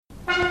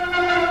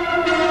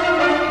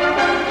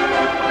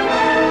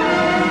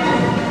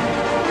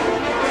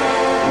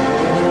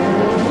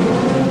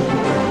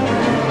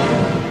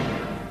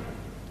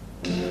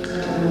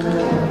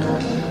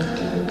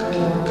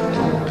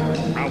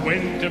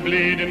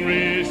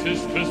being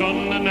racist was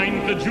on the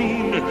 9th of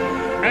June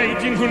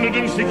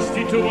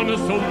 1862 on a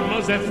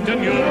summer's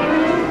afternoon.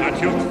 I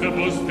took the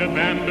bus to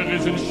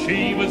Banbury's and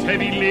she was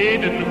heavy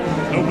laden.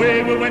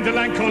 Away we went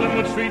along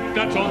Collingwood Street,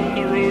 that's on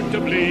the road to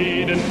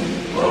Bladen.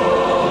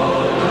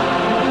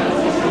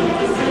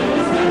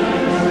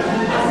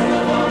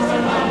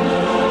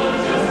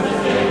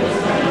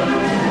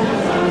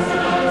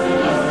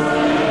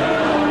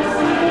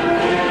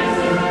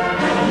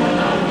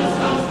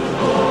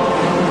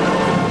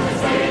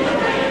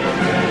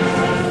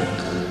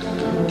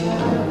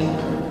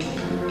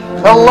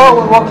 Hello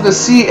and welcome to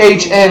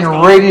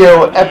CHN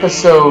Radio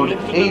episode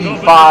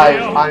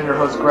 85. I'm your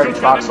host Greg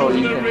Troxel.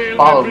 You can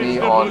follow me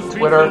on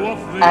Twitter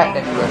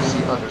at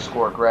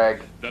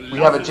NUFC_Greg. We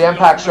have a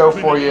jam-packed show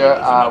for you.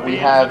 We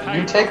have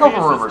new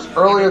takeover rumors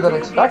earlier than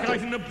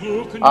expected.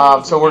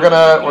 So we're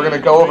gonna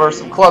go over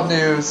some club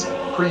news,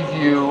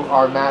 preview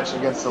our match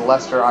against the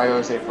Leicester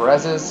Ayoze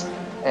Perez's,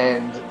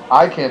 and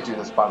I can't do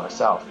this by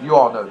myself. You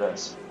all know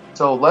this.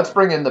 So let's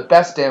bring in the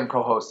best damn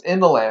co-host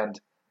in the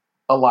land,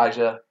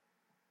 Elijah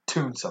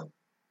Toonsome.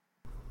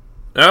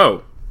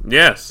 Oh,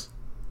 yes.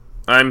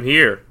 I'm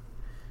here.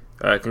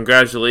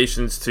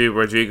 Congratulations to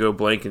Rodrigo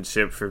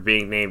Blankenship for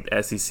being named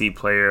SEC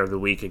Player of the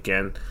Week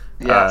again.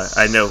 Yes.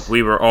 I know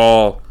we were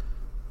all...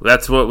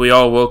 That's what we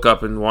all woke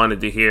up and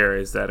wanted to hear,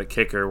 is that a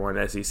kicker won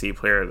SEC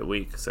Player of the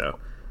Week. So,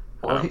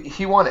 well,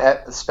 he won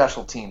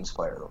Special Teams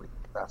Player of the Week.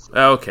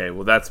 Okay,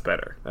 well, that's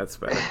better. That's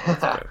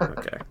better.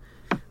 Okay.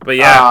 But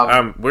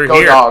yeah, we're go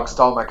here. Go Dogs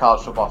to all my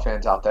college football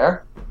fans out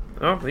there.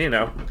 Oh, you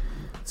know.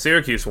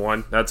 Syracuse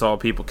won. That's all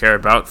people care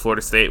about.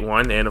 Florida State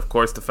won, and of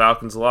course the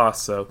Falcons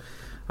lost. So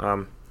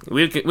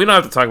we don't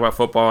have to talk about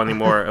football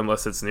anymore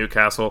unless it's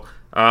Newcastle.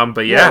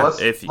 But yeah,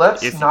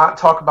 let's not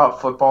talk about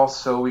football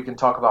so we can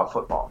talk about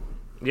football.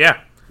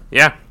 Yeah,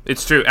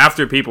 it's true.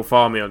 After people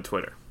follow me on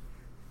Twitter,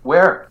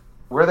 where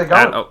are they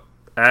going?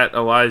 At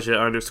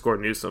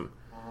Elijah_Newsome.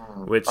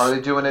 Which are they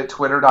doing it?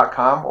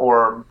 Twitter.com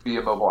or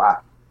via mobile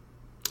app?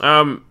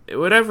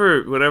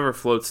 Whatever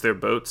floats their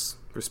boats,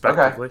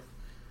 respectively. Okay.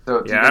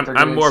 So yeah,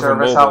 I'm more of a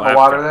mobile out in the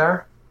water guy.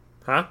 there.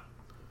 Huh?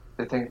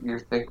 You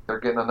think they're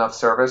getting enough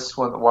service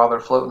while they're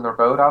floating their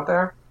boat out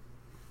there?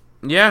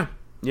 Yeah.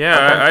 Okay,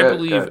 I good,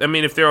 believe. good. I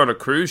mean, if they're on a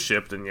cruise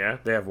ship, then yeah,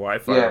 they have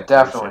Wi-Fi. Yeah,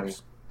 definitely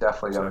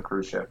on a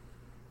cruise ship.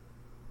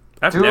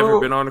 I've never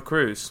been on a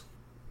cruise.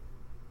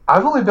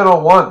 I've only been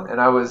on one,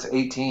 and I was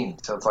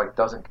 18, so it's like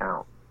doesn't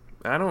count.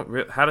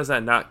 How does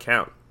that not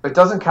count? It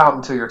doesn't count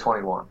until you're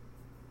 21,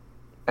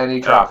 and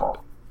you travel.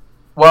 Oh.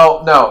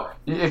 Well, no.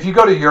 If you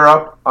go to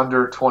Europe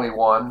under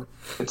 21,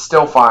 it's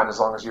still fine as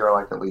long as you're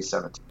like at least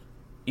 17.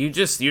 You're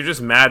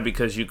just mad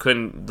because you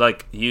couldn't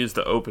like use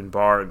the open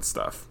bar and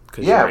stuff.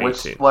 Yeah,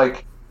 which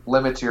like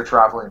limits your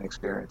traveling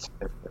experience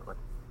significantly.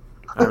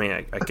 I mean,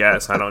 I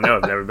guess I don't know.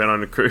 I've never been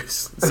on a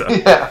cruise. So.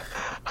 Yeah.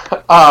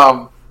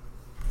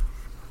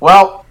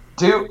 Well,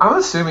 I'm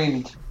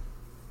assuming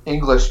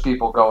English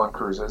people go on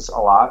cruises a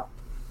lot.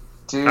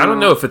 I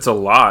don't know if it's a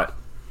lot.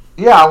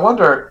 Yeah, I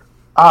wonder.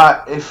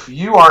 If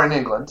you are in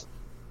England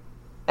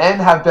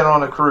and have been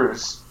on a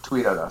cruise,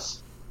 tweet at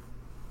us.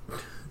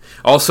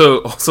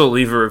 Also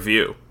leave a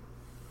review.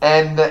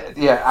 And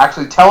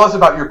actually tell us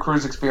about your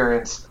cruise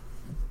experience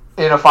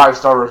in a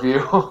 5-star review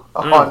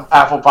on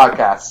Apple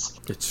Podcasts.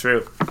 It's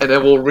true. And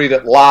then we'll read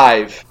it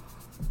live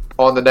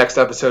on the next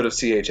episode of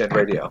CHN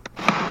Radio.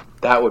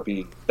 That would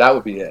be it.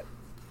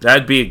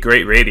 That'd be a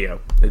great radio.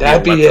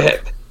 That'd be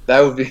it.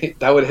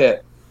 That would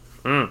hit.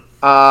 Mm.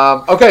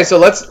 Okay, so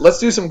let's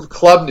do some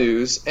club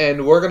news,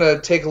 and we're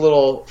gonna take a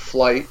little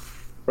flight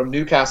from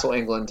Newcastle,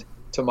 England,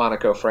 to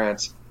Monaco,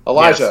 France.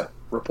 Elijah,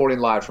 reporting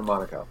live from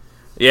Monaco.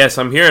 Yes,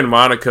 I'm here in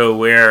Monaco,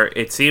 where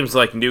it seems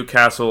like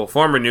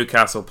former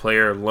Newcastle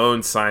player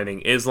loan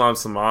signing Islam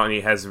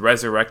Slimani has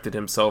resurrected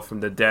himself from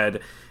the dead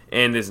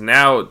and is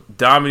now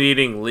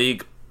dominating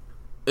league,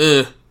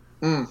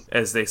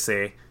 as they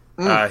say.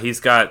 He's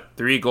got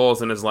 3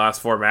 goals in his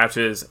last 4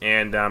 matches,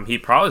 and he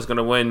probably is going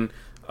to win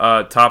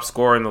top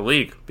scorer in the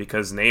league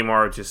because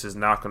Neymar just is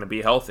not going to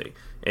be healthy,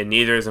 and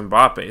neither is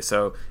Mbappe.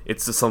 So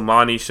it's the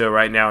Slimani show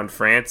right now in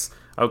France.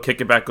 I'll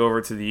kick it back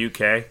over to the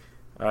UK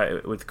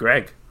with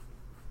Greg.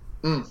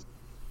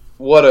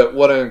 What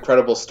an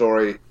incredible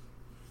story.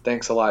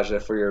 Thanks, Elijah,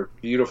 for your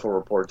beautiful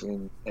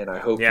reporting, and I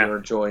hope you're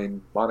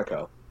enjoying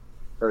Monaco.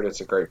 Heard it's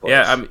a great place.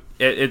 Yeah, I mean,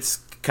 it's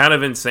kind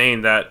of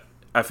insane that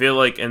I feel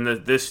like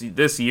in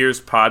this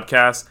year's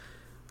podcast,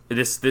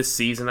 this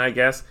season, I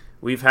guess,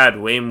 we've had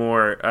way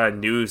more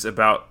news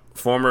about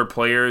former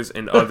players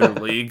in other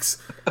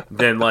leagues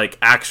than like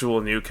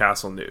actual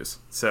Newcastle news.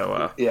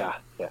 So yeah,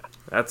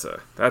 that's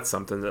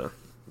something to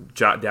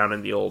jot down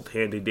in the old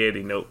handy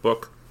dandy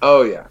notebook.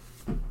 Oh yeah.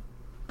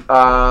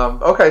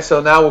 Okay,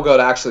 so now we'll go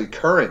to actually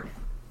current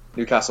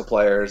Newcastle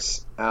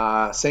players.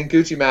 St.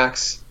 Gucci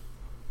Max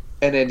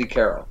and Andy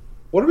Carroll.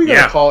 What are we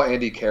going to call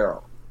Andy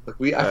Carroll?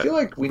 Like I feel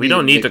like we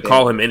don't need to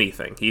call him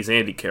anything. He's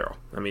Andy Carroll.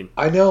 I mean,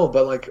 I know,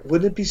 but like,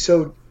 wouldn't it be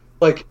so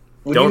like?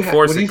 Don't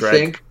force it,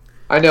 Greg.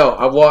 I know.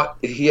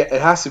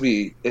 It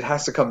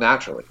has to come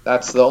naturally.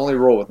 That's the only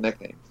rule with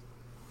nicknames.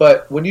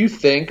 But when you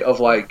think of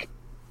like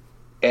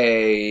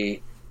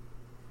a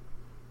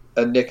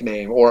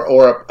nickname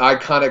or an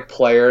iconic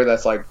player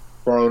that's like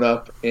grown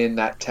up in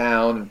that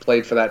town and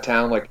played for that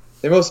town, like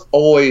they most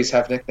always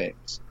have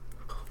nicknames.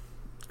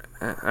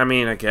 I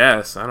mean, I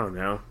guess. I don't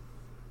know.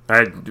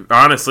 I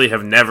honestly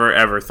have never,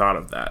 ever thought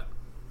of that.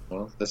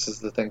 Well, this is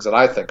the things that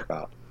I think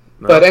about.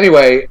 No. But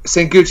anyway,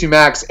 St. Gucci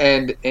Max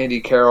and Andy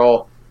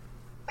Carroll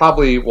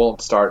probably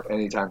won't start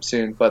anytime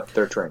soon, but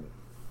they're training.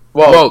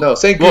 No,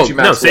 St. Gucci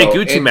Max. No, St.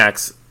 Gucci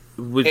Max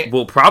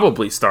will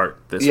probably start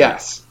this week.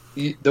 Yes.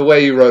 The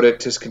way you wrote it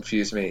just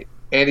confused me.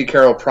 Andy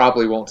Carroll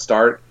probably won't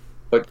start,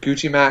 but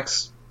Gucci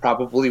Max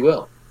probably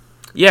will.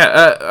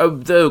 Yeah,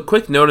 the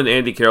quick note on the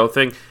Andy Carroll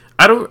thing,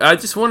 I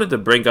just wanted to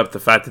bring up the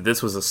fact that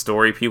this was a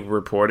story people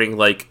reporting,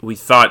 like we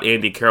thought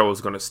Andy Carroll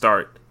was going to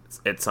start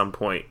at some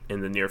point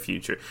in the near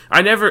future.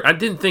 I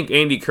didn't think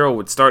Andy Carroll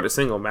would start a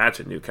single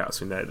match at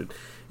Newcastle United,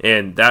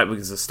 and that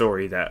was a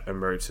story that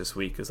emerged this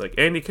week. It's like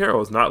Andy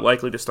Carroll is not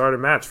likely to start a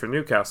match for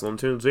Newcastle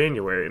until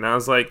January, and I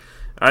was like,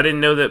 I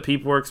didn't know that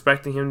people were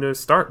expecting him to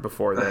start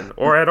before then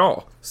or at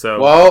all. So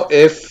well,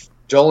 if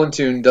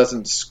Joelinton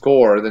doesn't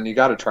score, then you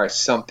got to try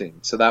something.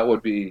 So that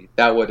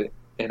would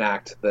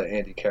enact the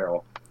Andy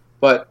Carroll.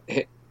 But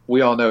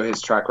we all know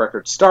his track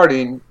record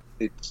starting.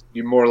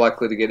 You're more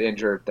likely to get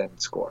injured than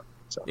score.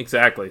 So.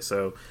 Exactly.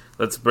 So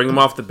let's bring him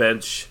off the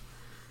bench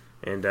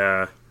and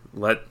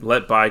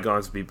let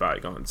bygones be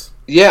bygones.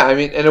 Yeah, I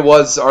mean, and it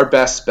was our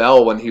best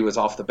spell when he was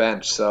off the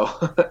bench. So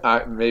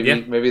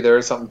maybe there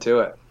is something to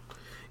it.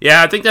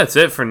 Yeah, I think that's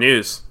it for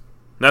news.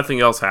 Nothing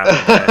else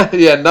happened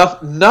today. Yeah,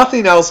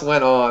 nothing else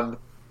went on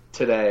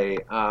today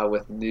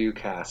with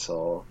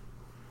Newcastle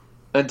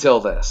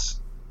until this.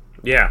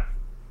 Yeah.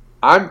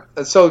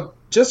 So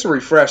just to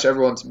refresh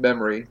everyone's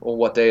memory on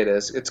what day it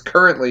is, it's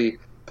currently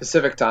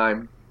Pacific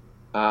time,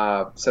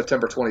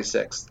 September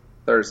 26th,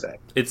 Thursday.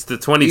 It's the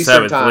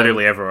 27th,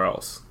 literally everywhere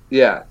else.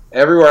 Yeah,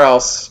 everywhere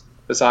else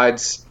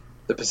besides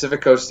the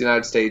Pacific Coast of the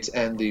United States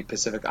and the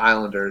Pacific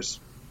Islanders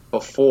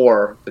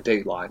before the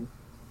dateline.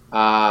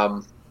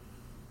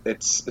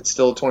 It's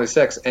still the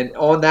 26th. And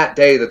on that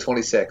day, the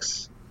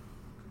 26th,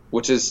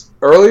 which is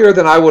earlier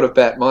than I would have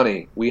bet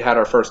money, we had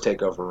our first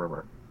takeover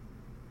rumor.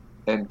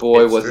 And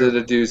boy, was it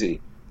a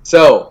doozy.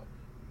 So,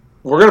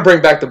 we're going to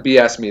bring back the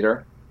BS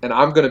meter, and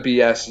I'm going to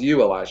BS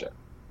you, Elijah.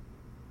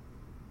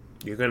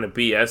 You're going to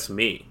BS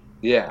me?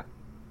 Yeah.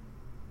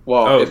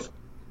 Well,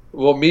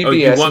 me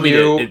BS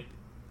you...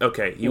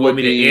 Okay, you want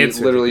me to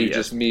answer literally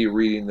just me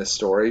reading the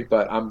story,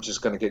 but I'm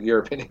just going to get your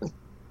opinion.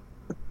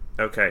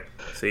 Okay,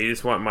 so you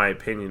just want my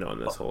opinion on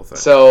this whole thing.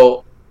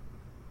 So,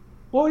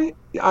 well,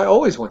 I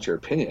always want your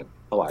opinion,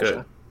 Elijah.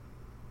 Good.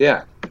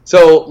 Yeah.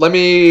 So let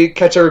me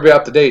catch everybody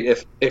up to date.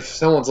 If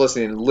someone's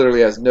listening and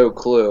literally has no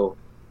clue,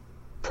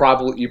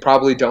 you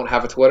probably don't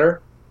have a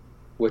Twitter,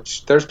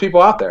 which there's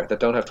people out there that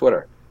don't have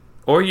Twitter.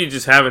 Or you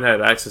just haven't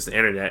had access to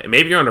internet.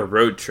 Maybe you're on a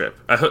road trip.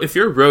 If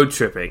you're road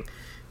tripping,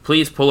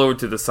 please pull over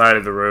to the side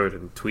of the road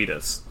and tweet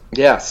us.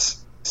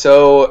 Yes.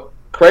 So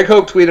Craig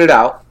Hope tweeted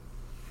out,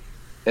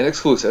 an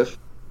exclusive,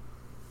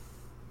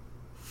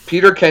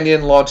 Peter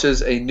Kenyon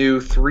launches a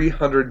new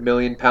 £300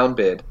 million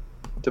bid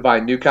to buy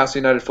Newcastle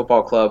United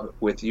Football Club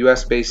with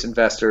US-based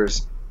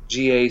investors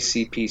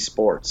GACP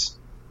Sports.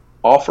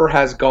 Offer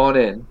has gone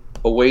in,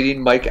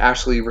 awaiting Mike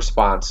Ashley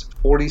response.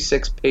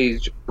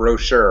 46-page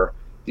brochure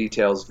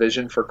details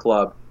vision for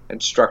club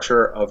and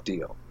structure of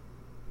deal.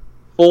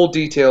 Full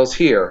details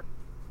here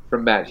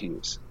from Matt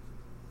Hughes.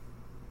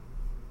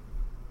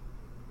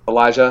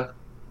 Elijah,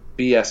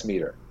 BS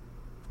meter.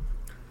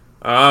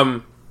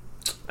 I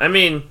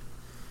mean,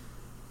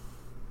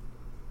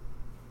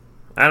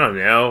 I don't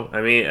know.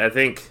 I mean, I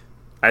think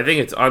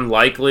it's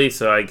unlikely.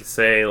 So I could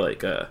say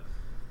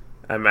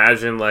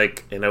imagine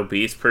like an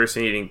obese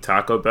person eating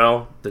Taco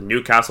Bell. The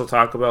Newcastle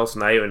Taco Bell is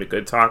not even a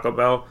good Taco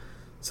Bell.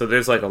 So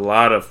there's a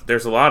lot of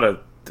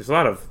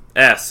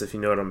S, if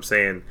you know what I'm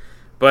saying.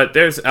 But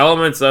there's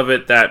elements of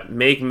it that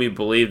make me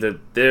believe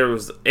that there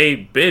was a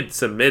bid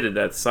submitted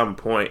at some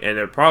point, and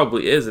there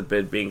probably is a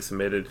bid being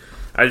submitted.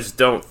 I just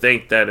don't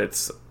think that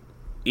it's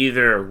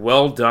either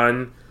well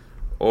done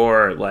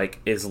or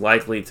is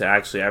likely to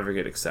actually ever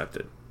get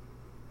accepted.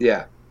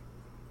 Yeah.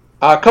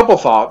 A couple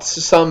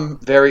thoughts. Some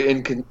very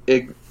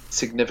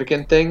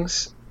insignificant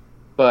things,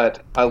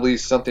 but at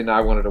least something I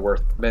wanted to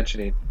worth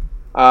mentioning.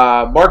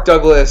 Mark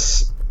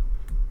Douglas,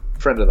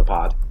 friend of the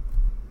pod,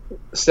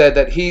 said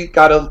that he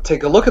got to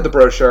take a look at the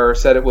brochure,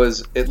 said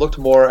it looked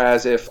more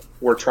as if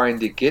we're trying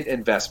to get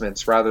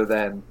investments rather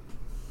than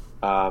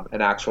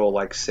an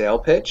actual sale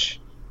pitch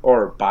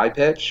or buy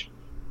pitch.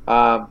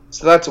 So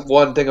that's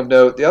one thing of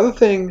note. The other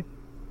thing,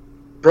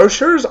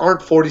 brochures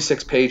aren't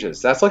 46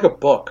 pages. That's like a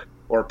book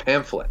or a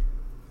pamphlet.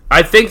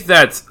 I think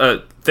that's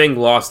a thing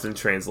lost in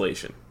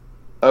translation.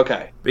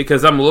 Okay.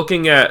 Because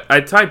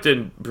I typed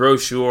in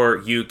brochure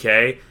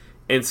UK,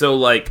 and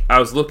so I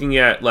was looking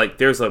at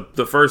there's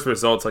the first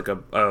result's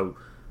a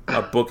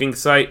a booking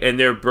site, and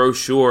their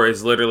brochure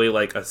is literally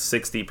like a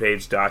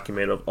 60-page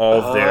document of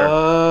all of their.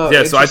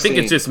 Yeah, so I think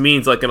it just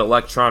means like an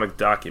electronic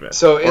document.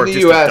 So in the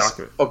U.S.,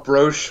 a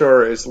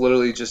brochure is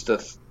literally just a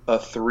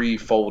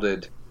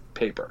 3-folded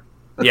paper.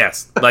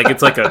 Yes, like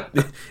it's like and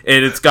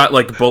it's got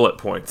like bullet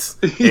points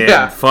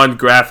and fun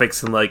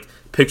graphics and like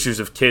pictures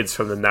of kids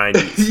from the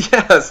 90s.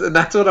 Yes, and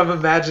that's what I'm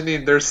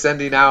imagining they're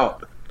sending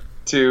out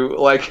to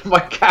like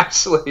Mike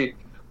Ashley,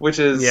 which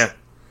is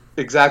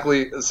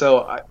exactly.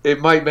 So it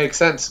might make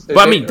sense. But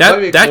I mean, that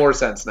makes more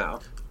sense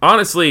now.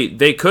 Honestly,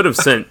 they could have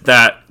sent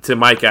that to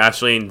Mike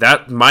Ashley, and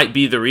that might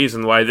be the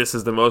reason why this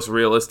is the most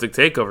realistic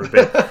takeover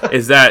bid.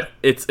 Is that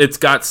it's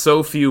got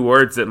so few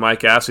words that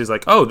Mike Ashley's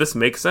like, oh, this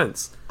makes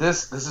sense.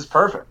 This is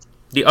perfect.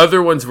 The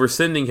other ones were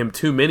sending him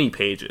too many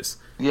pages.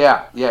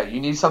 Yeah. You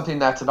need something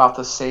that's about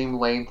the same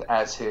length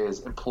as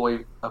his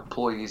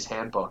employee's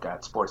handbook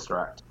at Sports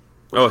Direct.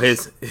 Oh,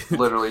 his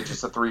literally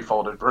just a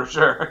 3-folded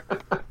brochure.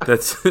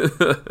 That's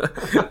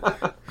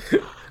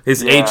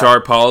his HR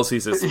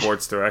policies at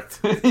Sports Direct.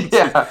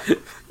 Yeah.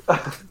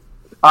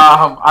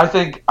 I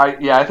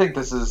think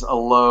this is a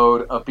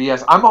load of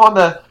BS. I'm on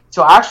the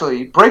so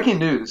actually breaking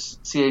news,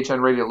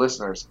 CHN radio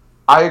listeners.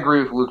 I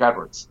agree with Luke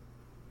Edwards.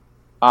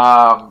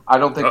 I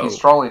don't think he's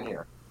trolling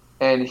here,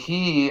 and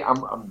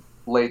I'm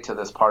late to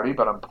this party,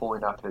 but I'm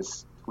pulling up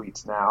his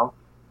tweets now.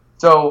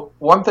 So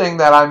one thing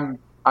that I'm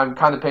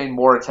kind of paying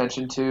more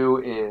attention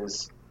to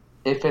is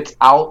if it's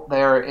out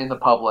there in the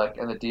public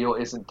and the deal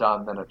isn't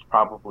done, then it's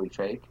probably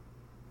fake.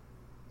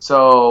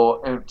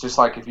 So just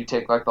like if you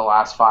take like the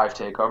last 5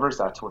 takeovers,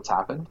 that's what's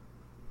happened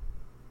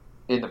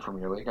in the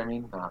Premier League. I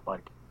mean, not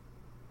like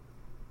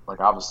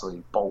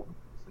obviously Bolton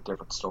is a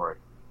different story,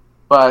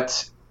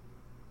 but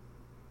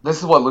this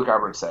is what Luke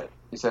Edwards said.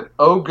 He said,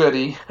 "Oh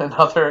goody,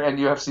 another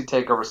NUFC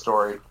takeover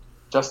story,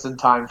 just in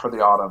time for the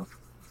autumn.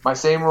 My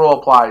same rule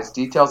applies.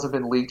 Details have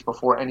been leaked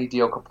before any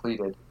deal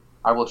completed.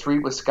 I will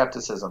treat with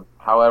skepticism.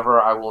 However,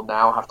 I will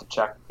now have to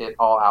check it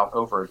all out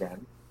over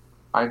again.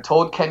 I am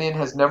told Kenyon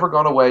has never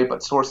gone away,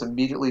 but source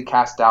immediately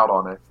cast doubt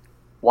on it.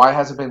 Why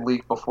has it been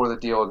leaked before the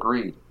deal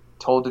agreed?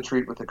 Told to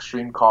treat with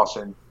extreme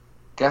caution.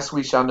 Guess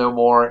we shall know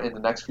more in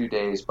the next few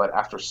days, but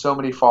after so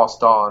many false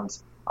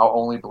dawns, I'll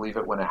only believe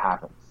it when it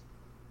happens.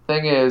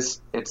 Thing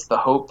is, it's the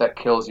hope that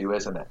kills you,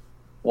 isn't it?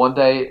 One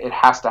day it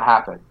has to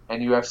happen,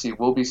 and UFC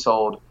will be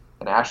sold,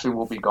 and Ashley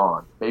will be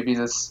gone. Maybe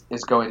this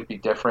is going to be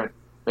different.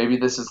 Maybe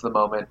this is the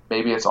moment.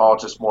 Maybe it's all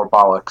just more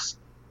bollocks.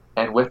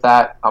 And with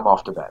that, I'm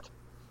off to bed."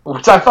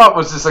 Which I thought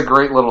was just a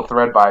great little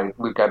thread by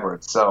Luke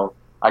Edwards. So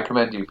I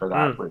commend you for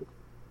that, Luke.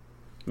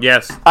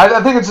 Yes.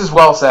 I think it's just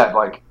well said.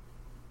 Like,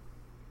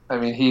 I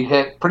mean, he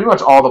hit pretty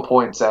much all the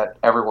points that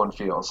everyone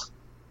feels.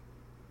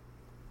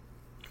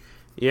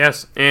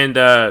 Yes, and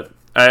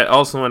I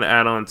also want to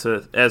add on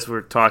to, as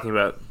we're talking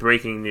about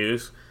breaking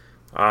news,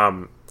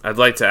 I'd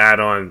like to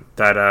add on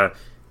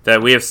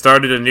that we have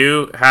started a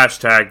new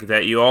hashtag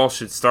that you all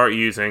should start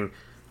using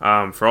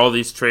for all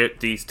these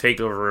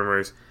takeover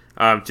rumors.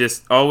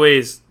 Just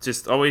always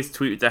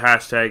tweet with the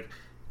hashtag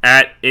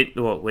 @it.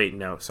 Well, wait,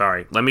 no,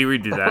 sorry. Let me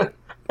redo that.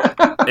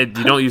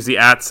 You don't use the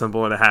 @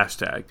 symbol in a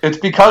hashtag. It's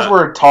because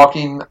we're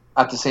talking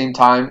at the same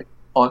time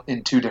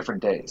in 2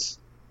 different days.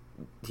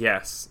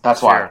 Yes,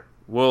 that's why.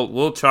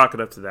 We'll chalk it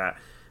up to that.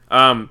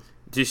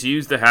 Just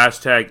use the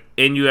hashtag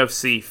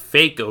NUFC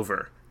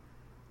Fakeover.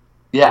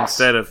 Yes.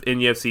 Instead of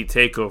NUFC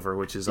Takeover,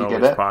 which is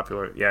always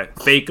popular. Yeah,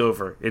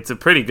 Fakeover. It's a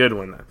pretty good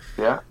one.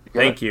 Yeah.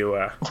 Thank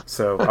you.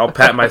 So I'll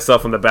pat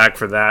myself on the back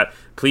for that.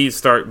 Please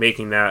start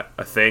making that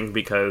a thing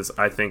because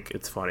I think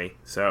it's funny.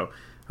 So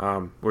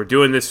we're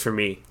doing this for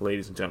me,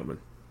 ladies and gentlemen.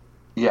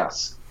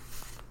 Yes.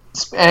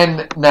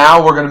 And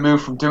now we're going to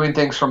move from doing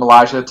things from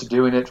Elijah to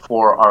doing it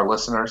for our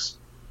listeners.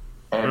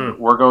 And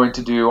we're going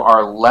to do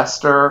our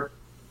Leicester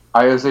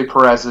Ayoze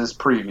Perez's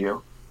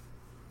preview.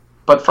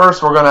 But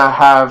first, we're going to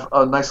have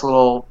a nice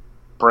little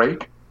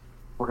break.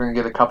 We're going to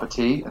get a cup of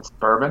tea and some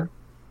bourbon.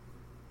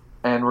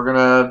 And we're going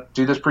to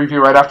do this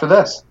preview right after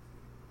this.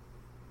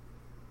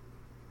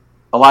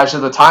 Elijah,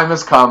 the time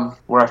has come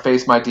where I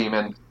face my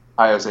demon,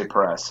 Ayoze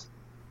Perez.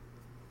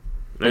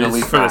 In a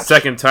league for match. The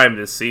second time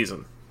this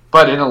season.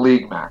 But in a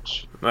league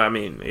match. I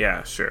mean,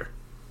 yeah, sure.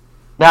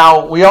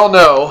 Now, we all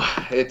know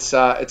it's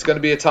going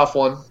to be a tough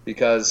one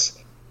because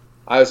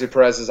Ayoze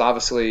Perez is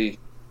obviously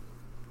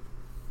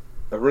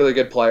a really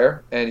good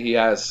player, and he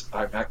has,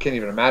 I can't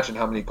even imagine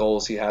how many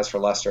goals he has for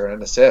Leicester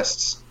and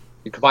assists.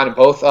 You combine them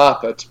both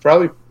up, it's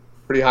probably a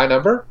pretty high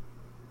number.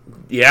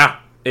 Yeah,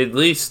 at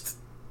least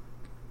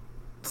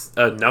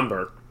a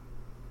number.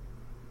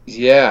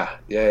 Yeah.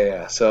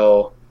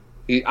 So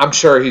I'm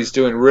sure he's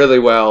doing really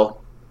well.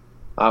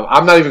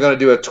 I'm not even going to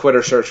do a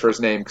Twitter search for his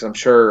name because I'm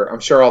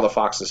sure all the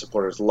Foxes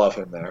supporters love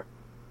him there.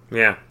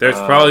 Yeah, there's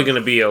probably going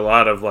to be a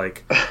lot of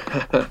like,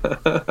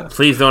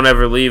 please don't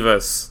ever leave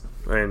us,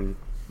 and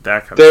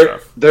that kind of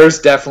stuff. There's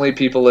definitely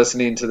people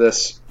listening to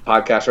this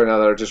podcast right now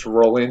that are just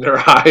rolling their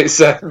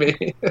eyes at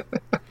me.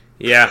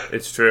 Yeah,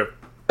 it's true.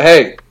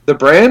 Hey, the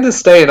brand is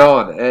staying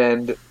on,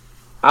 and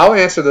I'll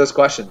answer those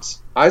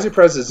questions. Ayoze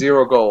Perez has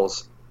 0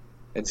 goals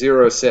and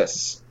 0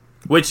 assists.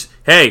 Which,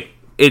 hey,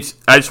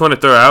 I just want to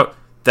throw out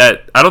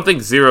that I don't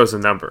think 0 is a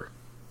number.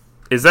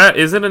 Is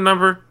it a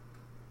number?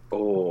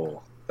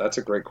 Oh, that's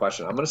a great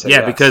question. I'm going to say yes.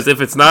 yes. Because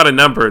if it's not a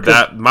number,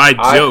 my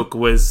joke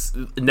was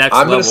next level.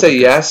 I'm going to say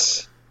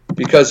yes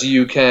because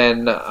you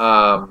can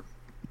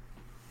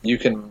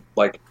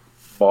like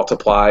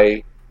multiply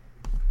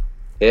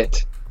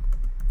it.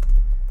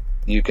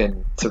 You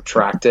can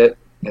subtract it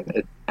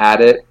and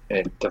add it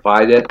and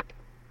divide it.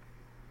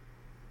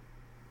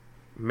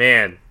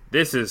 Man,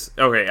 this is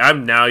okay.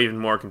 I'm now even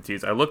more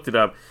confused. I looked it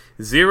up.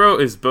 0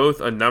 is both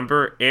a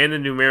number and a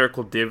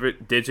numerical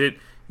digit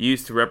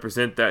used to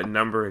represent that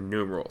number in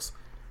numerals.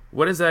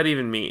 What does that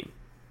even mean?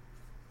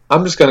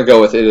 I'm just going to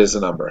go with it as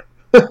a number.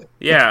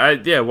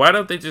 Yeah. Why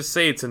don't they just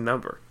say it's a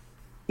number?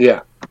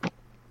 Yeah.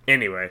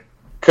 Anyway,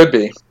 could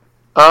be.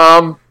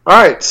 All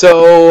right,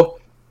 so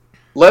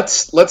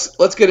let's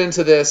get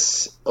into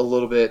this a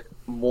little bit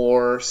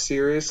more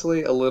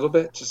seriously. A little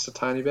bit, just a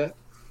tiny bit.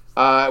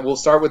 We'll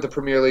start with the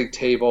Premier League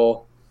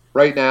table.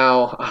 Right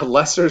now,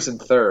 Leicester's in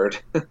third.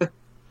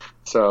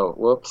 So,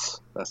 whoops,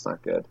 that's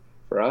not good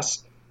for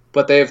us.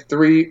 But they have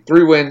three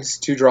wins,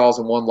 2 draws,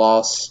 and 1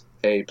 loss,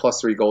 a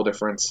 +3 goal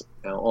difference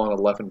on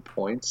 11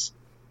 points.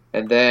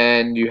 And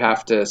then you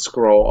have to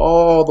scroll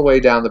all the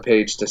way down the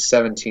page to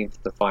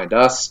 17th to find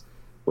us,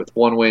 with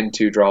 1 win,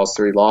 2 draws,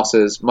 3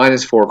 losses,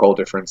 -4 goal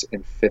difference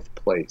in 5th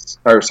place.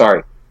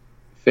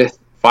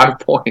 5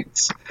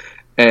 points,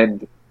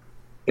 and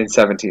in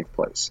 17th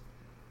place.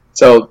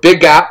 So,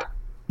 big gap.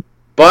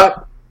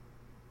 But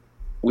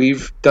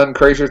we've done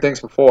crazier things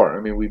before. I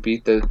mean, we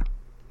beat the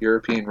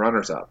European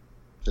runners-up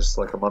just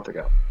like a month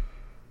ago.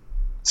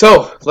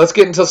 So let's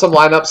get into some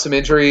lineups, some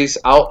injuries.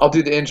 I'll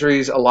do the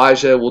injuries.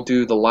 Elijah will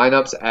do the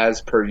lineups as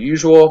per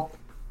usual.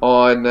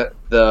 On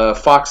the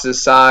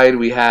Foxes side,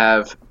 we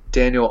have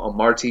Daniel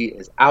Amartey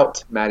is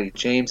out, Matty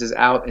James is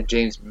out, and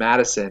James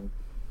Maddison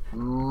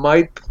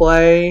might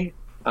play.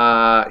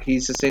 He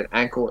sustained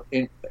ankle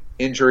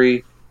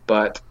injury,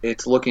 but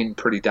it's looking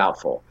pretty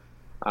doubtful.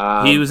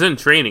 He was in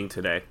training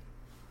today.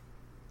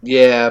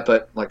 Yeah,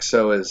 but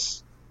so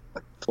is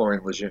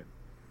Florian Lejeune.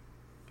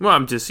 Well,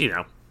 I'm just,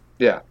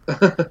 Yeah.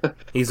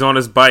 He's on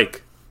his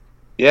bike.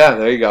 Yeah,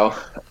 there you go.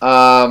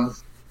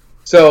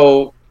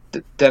 So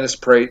Dennis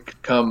Praet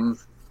could come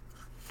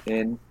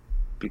in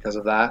because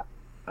of that.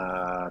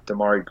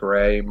 Damari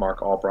Gray, Mark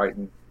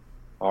Albrighton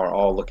are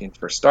all looking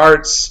for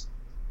starts,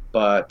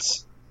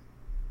 but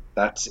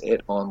that's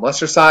it on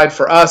Leicester side.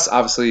 For us,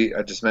 obviously,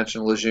 I just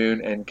mentioned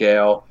Lejeune and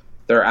Gale.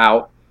 They're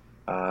out.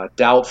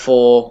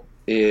 Doubtful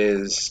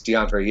is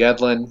DeAndre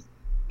Yedlin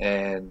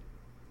and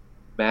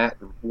Matt.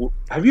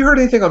 Have you heard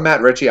anything on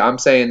Matt Ritchie? I'm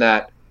saying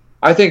that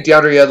I think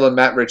DeAndre Yedlin,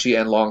 Matt Ritchie,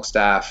 and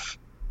Longstaff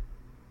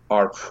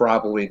are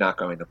probably not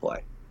going to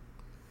play.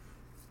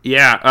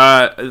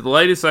 Yeah, the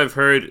latest I've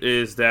heard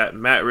is that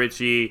Matt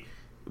Ritchie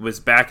was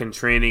back in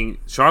training.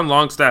 Sean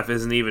Longstaff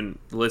isn't even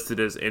listed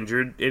as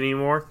injured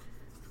anymore.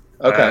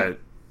 Okay,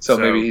 so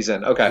maybe he's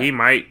in. Okay, he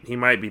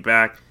might be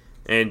back,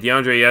 and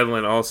DeAndre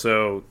Yedlin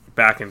also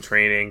back in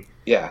training.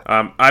 Yeah,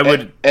 I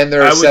would, and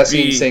they're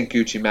assessing St.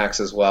 Gucci Max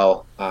as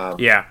well.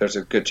 Yeah, there's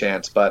a good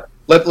chance, but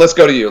let's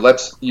go to you.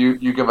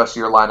 You give us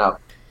your lineup.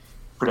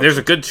 There's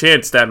a good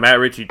chance that Matt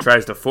Ritchie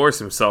tries to force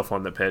himself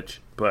on the pitch,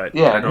 but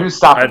yeah, who's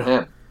stopping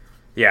him?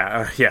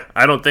 Yeah,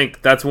 I don't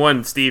think that's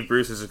one Steve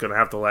Bruce is going to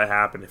have to let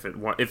happen if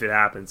it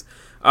happens.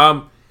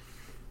 So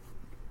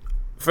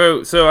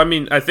I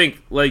mean, I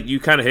think you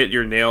kind of hit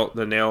the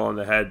nail on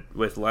the head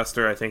with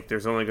Leicester. I think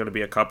there's only going to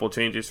be a couple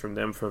changes from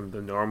them from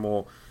the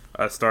normal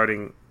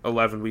starting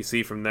 11 we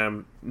see from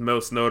them.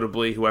 Most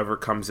notably, whoever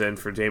comes in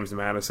for James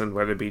Maddison,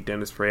 whether it be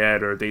Dennis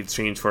Praet or they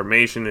change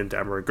formation and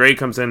Damari Gray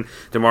comes in,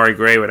 Damari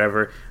Gray,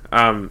 whatever.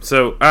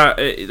 So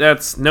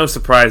that's no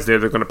surprise there.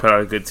 They're going to put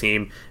out a good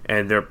team,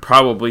 and they're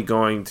probably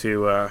going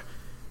to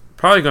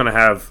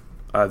have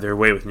their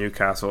way with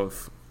Newcastle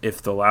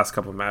if the last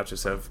couple of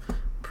matches have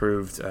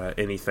proved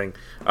anything.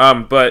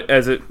 But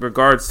as it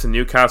regards to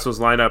Newcastle's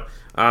lineup,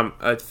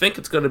 I think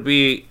it's going to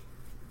be,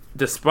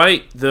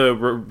 despite the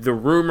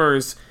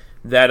rumors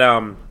that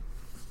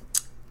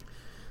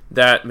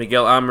that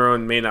Miguel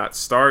Almiron may not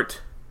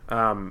start,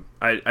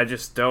 I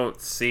just don't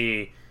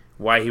see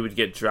why he would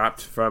get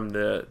dropped from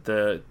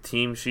the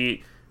team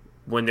sheet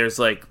when there's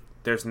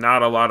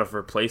not a lot of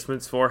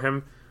replacements for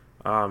him.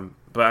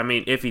 But I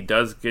mean, if he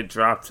does get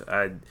dropped,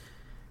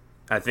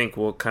 I think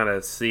we'll kind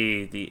of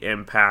see the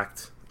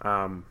impact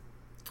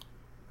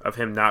of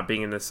him not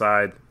being in the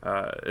side,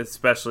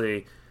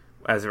 especially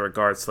as it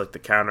regards to the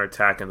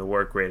counterattack and the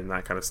work rate and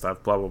that kind of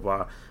stuff, blah, blah,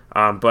 blah.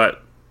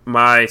 But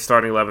my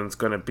starting 11 is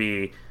going to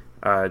be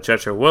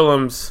Jetro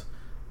Willems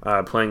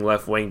playing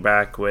left wing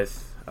back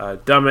with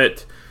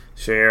Dummett,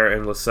 Cher,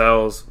 and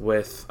Lascelles,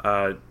 with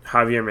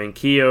Javier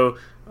Manquillo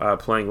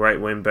playing right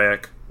wing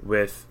back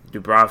with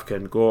Dubravka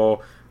in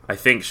goal. I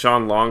think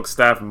Sean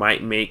Longstaff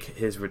might make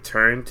his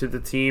return to the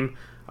team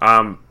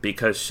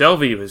because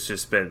Shelvey has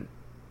just been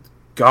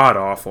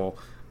god-awful.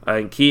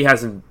 And Key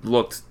hasn't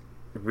looked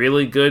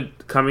really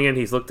good coming in.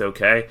 He's looked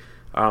okay.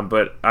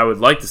 But I would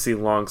like to see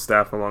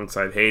Longstaff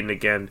alongside Hayden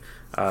again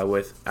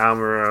with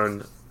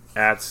Almiron,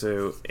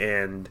 Atsu,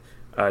 and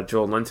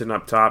Joel Linton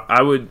up top.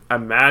 I would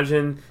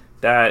imagine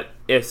that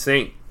if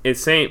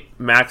St.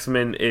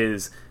 Maximin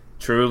is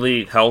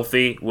truly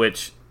healthy,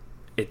 which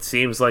it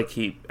seems like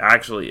he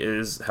actually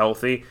is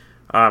healthy,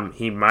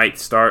 he might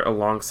start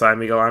alongside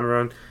Miguel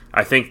Almiron.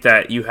 I think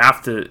that you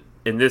have to,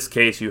 in this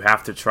case, you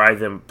have to try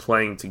them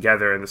playing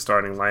together in the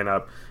starting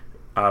lineup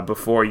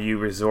before you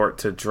resort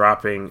to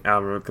dropping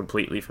Almiron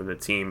completely from the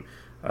team.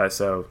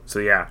 So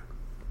yeah.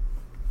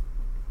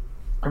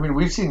 I mean,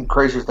 we've seen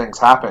crazier things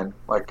happen,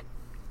 like,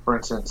 for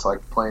instance,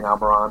 like playing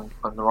Almiron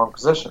on the wrong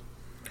position.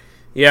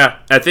 Yeah,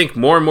 I think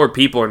more and more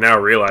people are now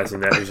realizing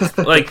that. It's just,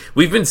 like,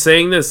 we've been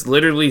saying this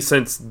literally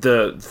since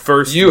the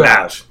first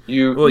match.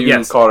 You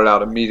called it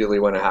out immediately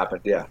when it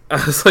happened, yeah.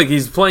 It's like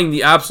he's playing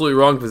the absolute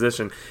wrong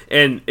position.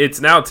 And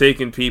it's now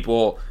taken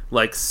people,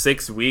 like,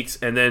 6 weeks,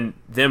 and then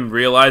them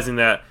realizing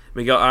that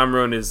Miguel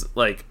Almiron is,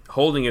 like,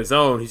 holding his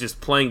own. He's just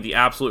playing the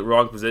absolute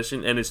wrong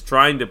position and is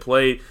trying to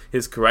play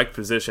his correct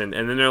position.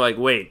 And then they're like,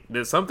 wait,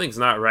 something's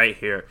not right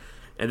here.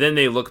 And then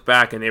they look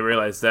back and they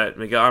realize that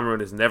Miguel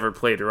Almiron has never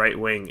played a right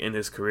wing in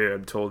his career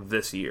until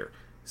this year.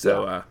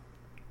 So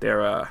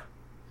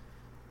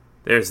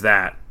there's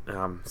that.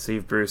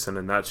 Steve Bruce in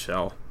a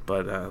nutshell.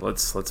 But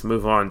let's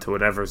move on to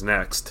whatever's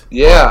next.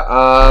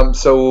 Yeah.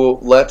 So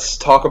let's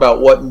talk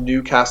about what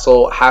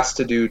Newcastle has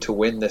to do to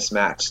win this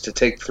match. To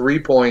take 3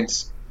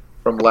 points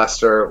from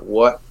Leicester,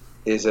 what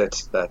is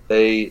it that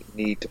they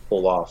need to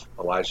pull off?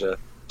 Elijah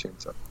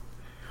Toonson.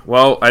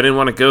 Well, I didn't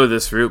want to go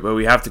this route, but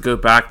we have to go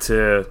back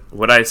to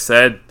what I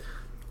said,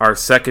 our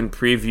second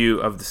preview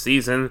of the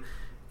season,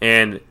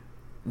 and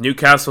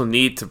Newcastle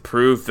need to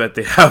prove that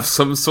they have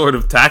some sort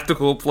of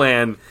tactical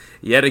plan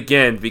yet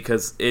again,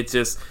 because it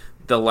just,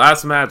 the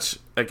last match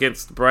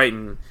against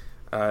Brighton,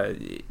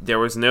 there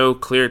was no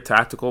clear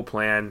tactical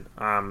plan,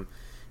 and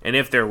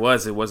if there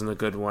was, it wasn't a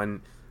good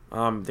one.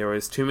 There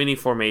was too many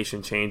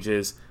formation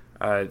changes,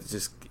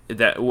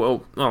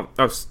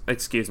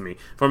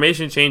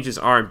 formation changes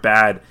aren't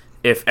bad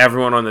if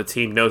everyone on the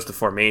team knows the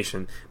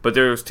formation, but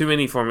there was too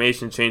many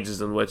formation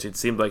changes in which it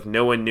seemed like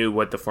no one knew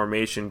what the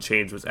formation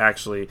change was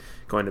actually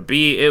going to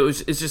be.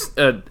 It's just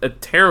a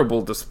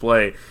terrible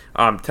display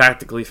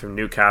tactically from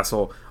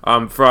Newcastle,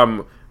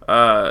 from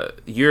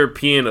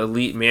European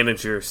elite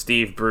manager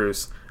Steve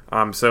Bruce.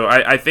 So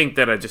I think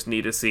that I just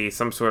need to see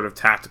some sort of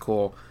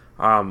tactical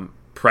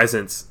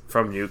presence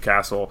from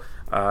Newcastle,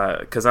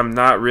 because I'm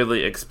not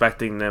really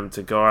expecting them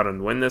to go out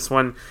and win this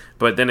one.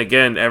 But then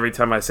again, every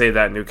time I say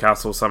that,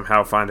 Newcastle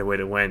somehow find a way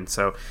to win.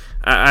 So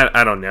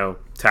I don't know.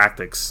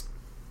 Tactics.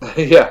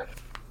 Yeah.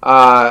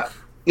 I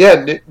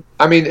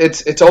mean,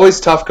 it's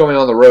always tough going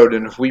on the road,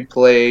 and if we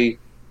play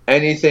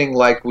anything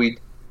like we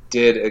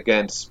did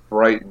against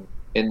Brighton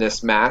in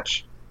this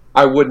match,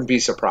 I wouldn't be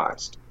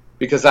surprised,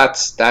 because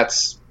that's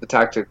the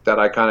tactic that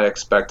I kind of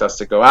expect us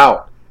to go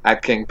out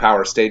at King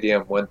Power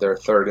Stadium when they're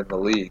third in the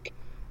league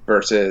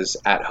versus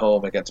at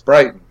home against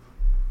Brighton.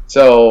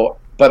 So,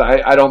 but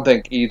I don't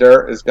think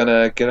either is going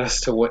to get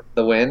us to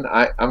the win.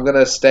 I'm going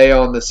to stay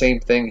on the same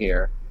thing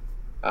here.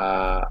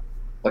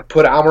 Like,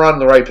 put Almiron in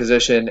the right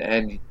position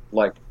and,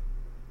 like,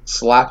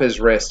 slap his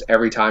wrist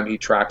every time he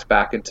tracked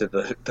back into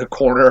the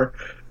corner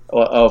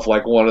of,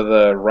 like, one of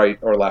the right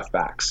or left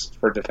backs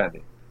for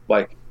defending.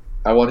 Like,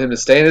 I want him to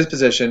stay in his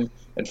position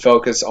and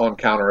focus on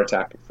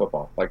counter-attacking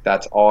football. Like,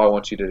 that's all I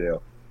want you to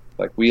do.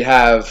 Like, we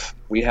have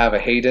a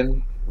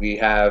Hayden, we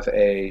have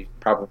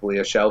probably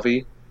a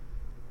Shelby,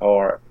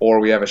 or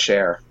we have a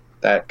Cher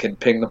that can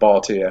ping the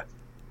ball to you.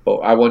 But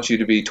I want you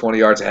to be 20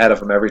 yards ahead of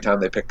them every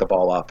time they pick the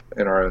ball up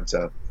in our own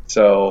zone.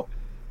 So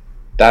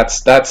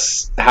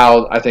that's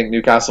how I think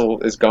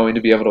Newcastle is going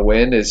to be able to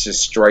win, is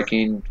just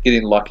striking,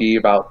 getting lucky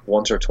about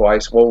once or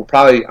twice. Well, we'll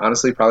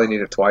probably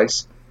need it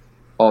twice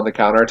on the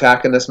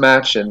counterattack in this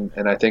match, and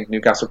I think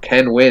Newcastle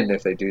can win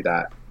if they do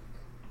that.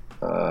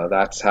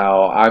 That's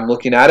how I'm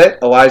looking at it.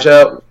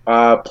 Elijah,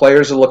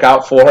 players to look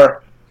out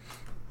for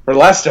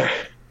Leicester.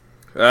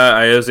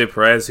 Ayoze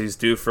Perez, he's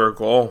due for a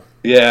goal.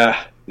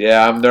 Yeah,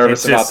 I'm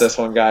nervous about this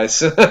one,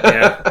 guys.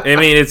 Yeah, I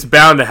mean, it's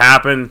bound to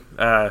happen,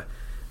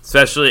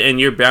 especially,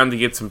 and you're bound to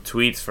get some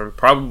tweets from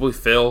probably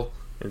Phil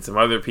and some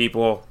other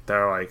people that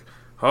are like,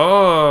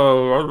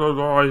 oh,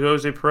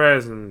 Ayoze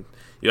Perez, and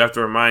you have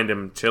to remind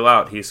him, chill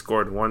out, he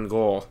scored 1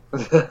 goal.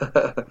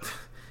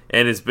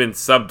 And has been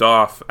subbed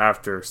off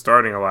after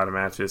starting a lot of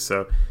matches.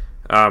 So,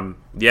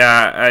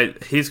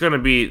 he's going to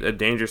be a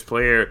dangerous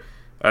player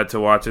to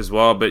watch as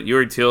well. But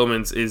Youri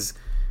Tielemans is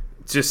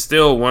just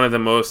still one of the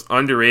most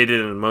underrated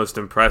and most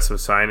impressive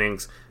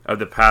signings of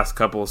the past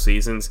couple of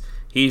seasons.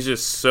 He's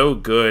just so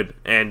good,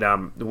 and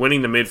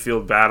winning the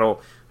midfield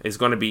battle is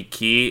going to be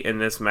key in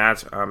this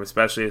match,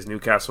 especially as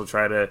Newcastle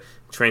try to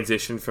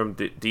transition from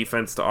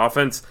defense to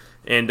offense.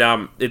 And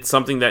it's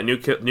something that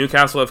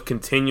Newcastle have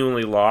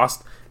continually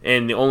lost.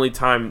 And the only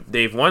time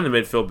they've won the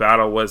midfield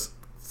battle was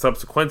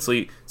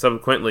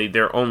subsequently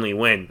their only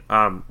win,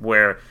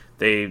 where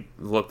they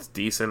looked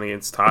decent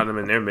against Tottenham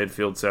in their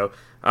midfield. So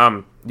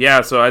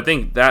So I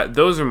think that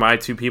those are my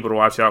two people to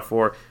watch out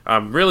for.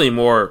 Really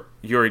more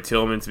Youri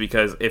Tillmans,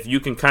 because if you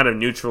can kind of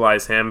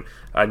neutralize him,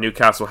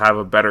 Newcastle have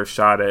a better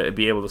shot at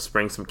be able to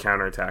spring some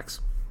counterattacks.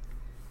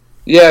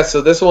 Yeah, so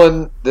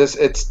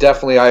it's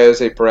definitely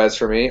Ayoze Perez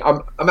for me.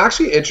 I'm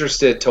actually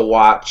interested to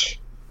watch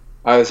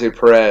Ayoze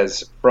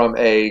Perez from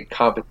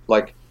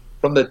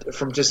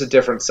from just a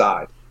different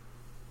side.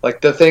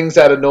 Like the things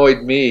that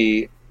annoyed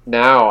me,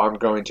 now I'm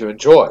going to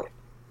enjoy.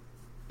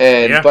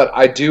 But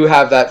I do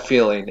have that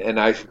feeling, and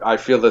I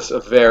feel this a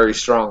very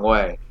strong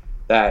way,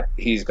 that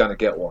he's going to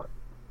get one.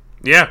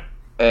 Yeah.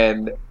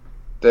 And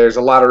there's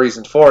a lot of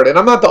reasons for it. And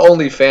I'm not the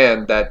only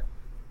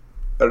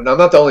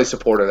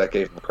supporter that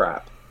gave him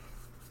crap.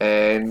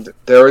 And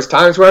there was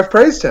times where I've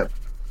praised him.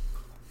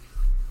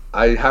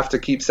 I have to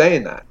keep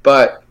saying that.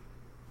 But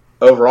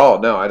overall,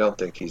 no, I don't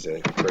think he's a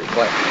great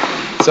player.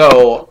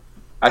 So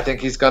I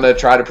think he's going to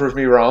try to prove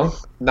me wrong.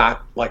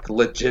 Not like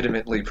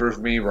legitimately prove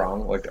me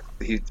wrong. Like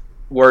he's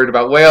worried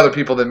about way other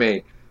people than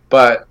me.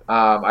 But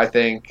I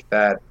think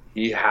that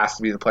he has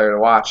to be the player to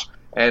watch.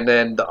 And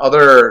then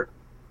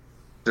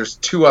there's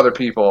two other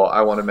people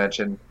I want to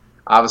mention.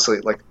 Obviously,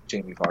 like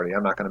Jamie Vardy,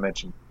 I'm not going to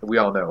mention. We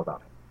all know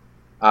about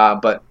him.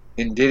 But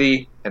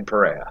Ndidi and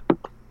Pereira,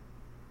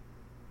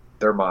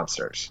 they're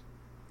monsters.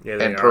 Yeah,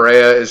 they and are.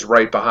 Pereira is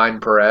right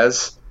behind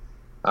Perez.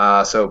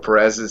 So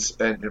Perez is,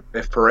 and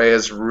if Pereira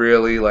is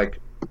really like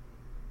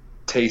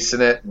tasting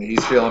it and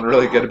he's feeling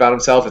really good about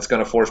himself, it's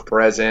going to force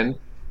Perez in,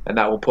 and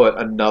that will put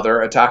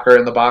another attacker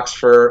in the box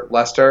for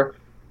Leicester.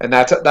 And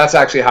that's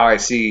actually how I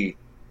see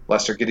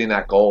Leicester getting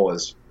that goal,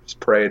 is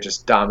Pereira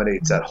just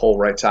dominates that whole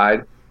right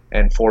side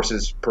and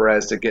forces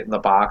Perez to get in the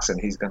box, and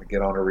he's going to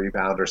get on a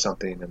rebound or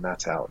something, and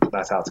that's how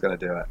it's going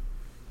to do it.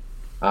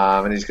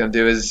 And he's going to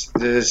do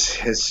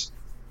his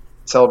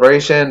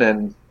celebration,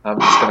 and I'm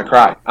just going to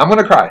cry. I'm going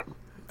to cry.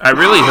 I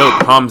really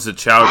hope Hamza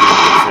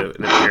Chowdhury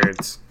makes an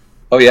appearance.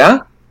 Oh,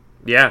 yeah?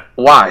 Yeah.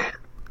 Why?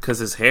 Because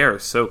his hair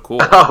is so cool.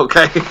 Oh,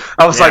 okay.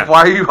 I was like,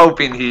 why are you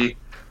hoping he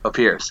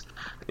appears?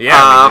 Yeah,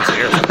 I mean, his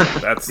hair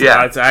is cool.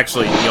 That's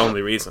actually the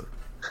only reason.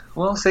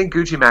 Well, St.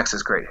 Gucci Max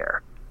has great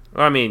hair.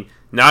 Well, I mean,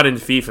 not in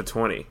FIFA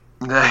 20.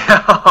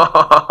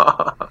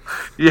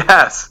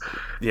 Yes.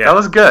 Yeah. That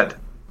was good.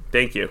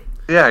 Thank you.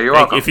 Yeah, you're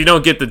welcome. If you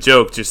don't get the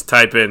joke, just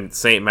type in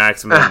St.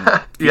 Maximin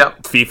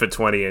FIFA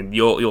 20 and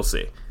you'll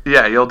see.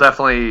 Yeah, you'll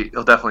definitely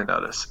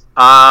notice.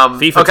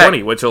 FIFA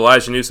 20, which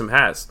Elijah Newsom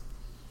has.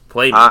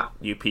 Play me,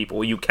 you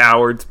people. You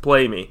cowards,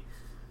 play me.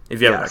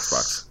 If you have an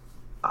Xbox.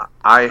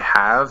 I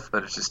have,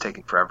 but it's just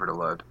taking forever to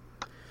load.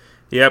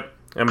 Yep.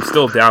 I'm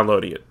still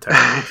downloading it.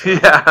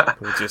 Yeah.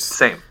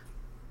 Same.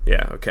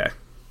 Yeah, okay.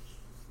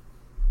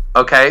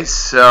 Okay,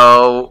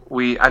 so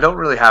I don't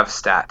really have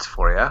stats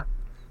for you.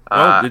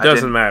 Well, it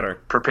doesn't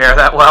matter. Prepare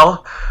that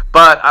well.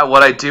 But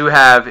what I do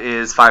have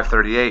is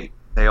 538.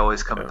 They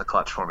always come in the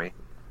clutch for me.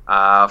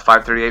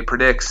 538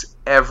 predicts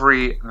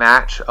every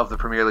match of the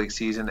Premier League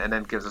season and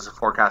then gives us a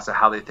forecast of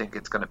how they think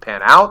it's going to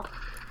pan out.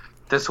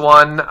 This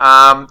one,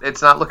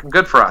 it's not looking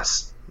good for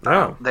us.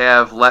 No. They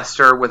have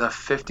Leicester with a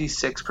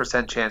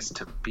 56% chance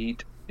to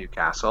beat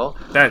Newcastle.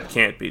 That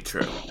can't be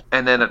true.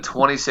 And then a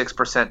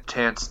 26%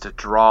 chance to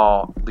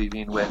draw,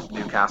 leaving with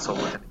Newcastle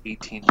with an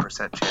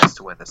 18% chance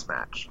to win this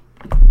match.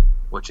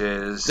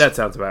 That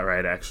sounds about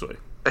right, actually.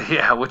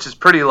 Yeah, which is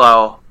pretty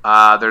low.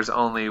 There's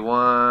only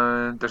four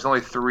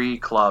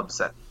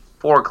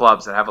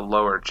clubs that have a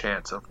lower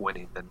chance of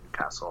winning than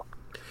Newcastle.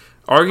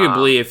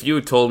 Arguably, if you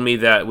had told me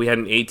that we had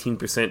an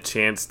 18%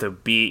 chance to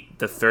beat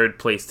the third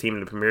place team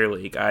in the Premier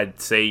League, I'd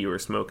say you were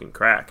smoking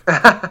crack.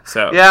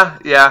 So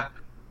yeah.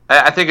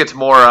 I think it's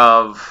more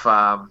of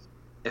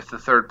if the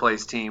third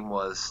place team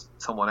was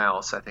someone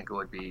else, I think it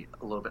would be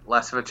a little bit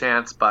less of a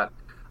chance. But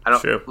I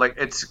don't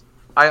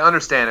I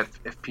understand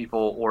if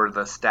people or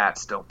the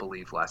stats don't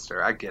believe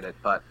Leicester. I get it,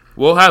 but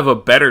we'll have a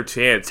better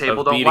chance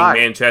of beating lie.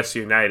 Manchester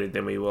United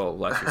than we will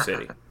Leicester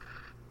City.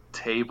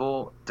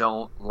 Table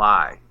don't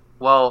lie.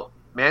 Well,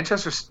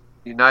 Manchester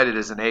United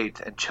is in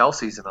 8th and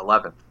Chelsea's in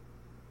 11th.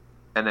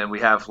 And then we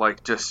have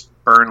just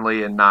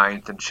Burnley in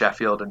 9th and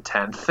Sheffield in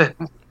 10th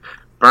and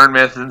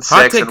Bournemouth in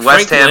 6th and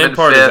West Ham in 5th.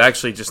 Lampard is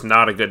actually just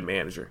not a good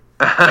manager.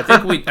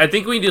 I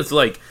think we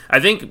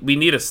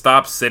need to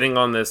stop sitting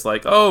on this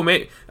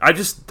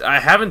I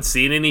haven't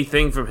seen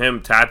anything from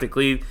him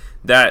tactically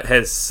that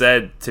has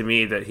said to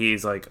me that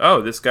he's like,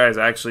 oh, this guy's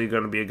actually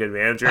going to be a good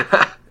manager.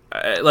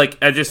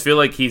 I just feel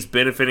like he's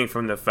benefiting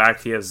from the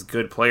fact he has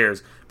good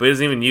players, but he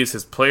doesn't even use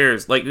his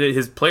players.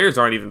 His players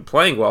aren't even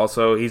playing well,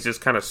 so he's just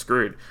kind of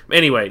screwed.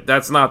 Anyway,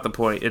 that's not the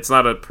point. It's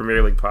not a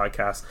Premier League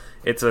podcast.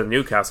 It's a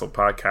Newcastle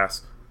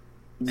podcast.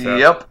 So.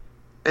 Yep,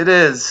 it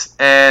is.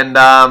 And,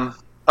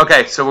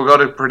 okay, so we'll go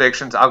to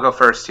predictions. I'll go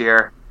first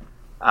here.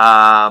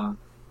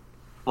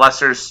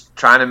 Leicester's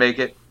trying to make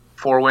it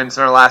 4 wins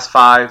in their last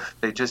 5.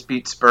 They just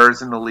beat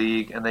Spurs in the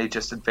league, and they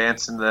just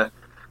advanced in the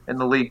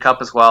League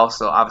Cup as well,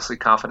 so obviously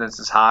confidence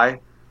is high.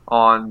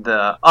 On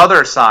the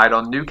other side,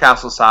 on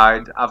Newcastle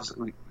side,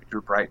 obviously we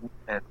drew Brighton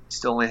and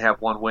still only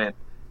have 1 win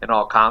in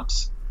all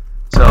comps.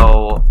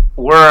 So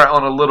we're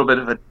on a little bit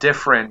of a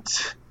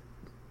different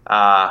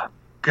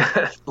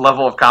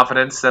level of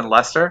confidence than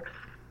Leicester.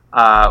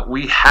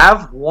 We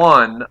have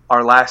won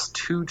our last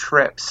 2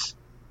 trips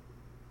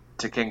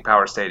to King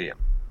Power Stadium.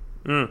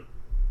 But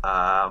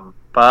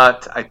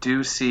I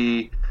do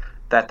see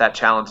that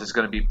challenge is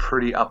going to be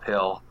pretty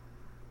uphill.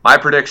 My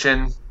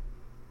prediction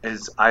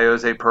is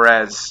Ayoze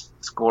Perez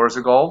scores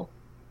a goal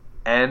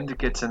and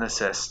gets an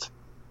assist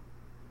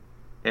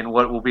in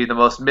what will be the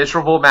most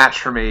miserable match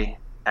for me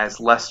as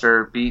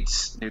Leicester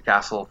beats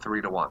Newcastle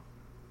 3-1.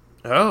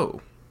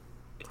 Oh,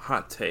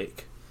 hot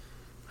take.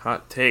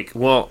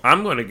 Well,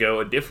 I'm going to go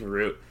a different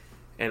route,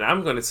 and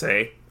I'm going to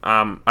say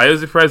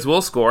Ayoze Perez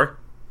will score.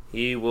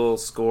 He will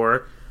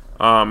score,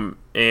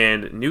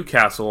 and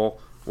Newcastle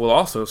will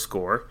also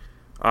score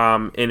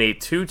in a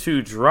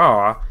 2-2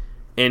 draw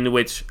in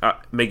which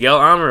Miguel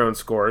Almiron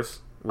scores.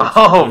 Which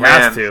he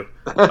has to.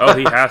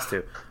 He has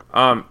to.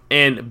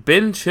 And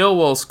Ben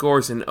Chilwell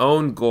scores an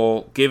own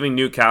goal, giving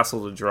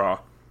Newcastle the draw.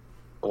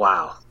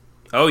 Wow.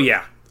 Oh,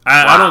 yeah.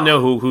 I don't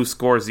know who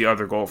scores the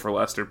other goal for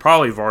Leicester.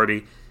 Probably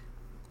Vardy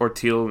or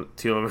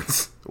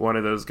Tielemans, one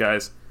of those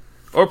guys.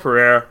 Or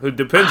Pereira, who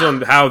depends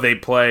on how they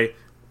play.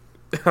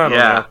 I don't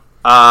know.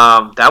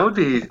 That would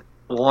be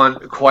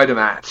quite a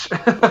match.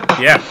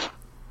 Yeah.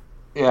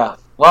 Yeah.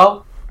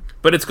 Well,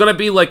 but it's gonna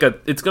be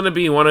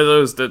one of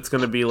those that's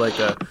gonna be like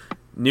a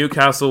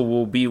Newcastle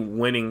will be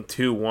winning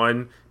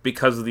 2-1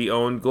 because of the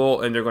own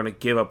goal, and they're gonna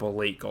give up a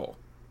late goal.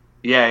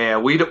 Yeah.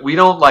 We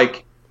don't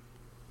like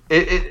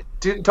it.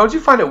 Don't you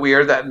find it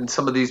weird that in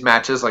some of these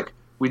matches, like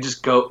we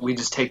just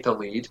take the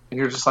lead, and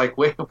you're just like,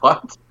 wait,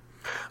 what?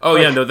 Oh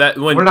yeah, no, that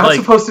when we're not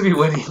supposed to be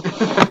winning.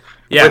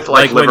 Yeah, with,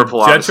 like Liverpool.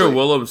 When Jetro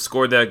Willem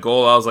scored that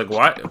goal, I was like,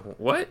 what?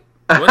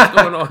 What's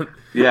going on?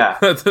 Yeah,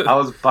 I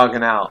was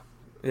bugging out.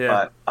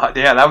 Yeah, but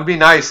that would be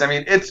nice. I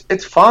mean,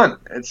 it's fun.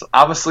 It's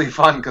obviously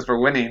fun because we're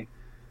winning,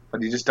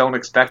 but you just don't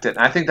expect it.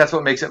 And I think that's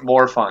what makes it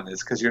more fun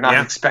is because you're not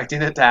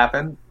expecting it to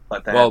happen.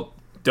 But then,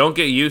 don't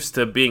get used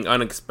to being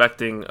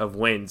unexpecting of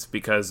wins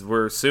because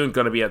we're soon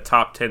going to be a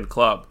top 10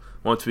 club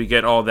once we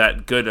get all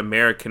that good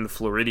American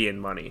Floridian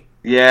money.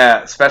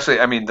 Yeah, especially,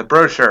 I mean, the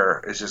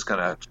brochure is just going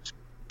to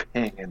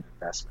ping in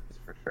investments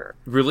for sure.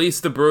 Release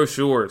the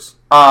brochures.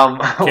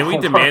 Can we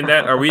demand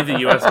that? Are we the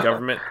U.S.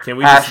 government? Can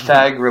we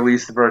hashtag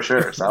release the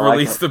brochures?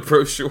 Release the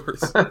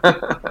brochures.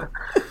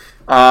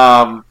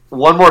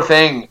 One more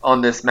thing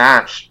on this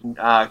match.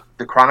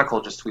 The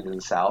Chronicle just tweeted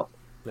this out.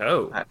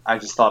 Oh. I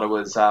just thought it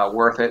was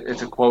worth it.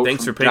 It's a quote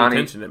Thanks for paying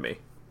attention to me.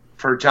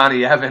 For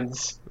Johnny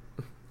Evans.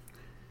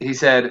 He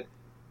said,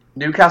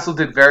 Newcastle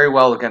did very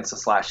well against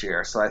us last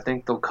year, so I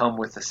think they'll come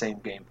with the same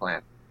game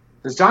plan.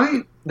 Does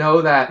Johnny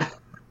know that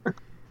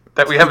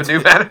we have a new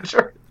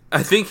manager?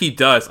 I think he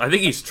does. I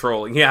think he's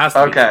trolling. He has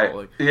to be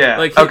trolling.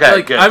 Yeah.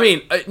 Good. I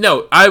mean,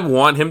 no, I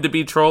want him to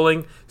be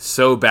trolling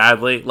so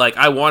badly. Like,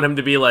 I want him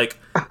to be like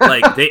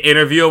they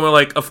interview him and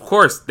like, of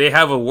course, they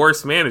have a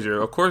worse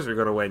manager. Of course they're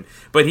going to win.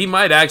 But he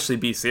might actually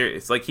be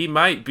serious. Like, he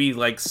might be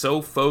like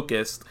so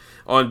focused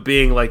on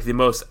being like the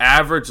most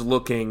average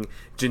looking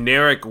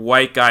generic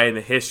white guy in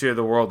the history of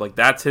the world. Like,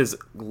 that's his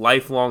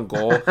lifelong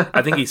goal.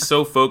 I think he's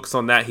so focused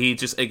on that he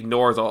just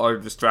ignores all other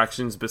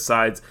distractions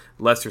besides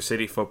Leicester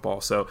City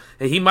football. So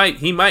he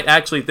might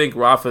actually think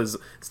Rafa's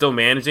still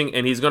managing,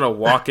 and he's gonna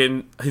walk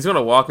into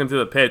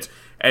the pitch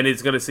and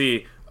he's gonna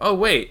see, oh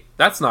wait,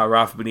 that's not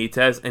Rafa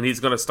Benitez, and he's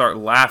gonna start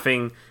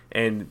laughing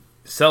and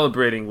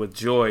celebrating with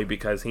joy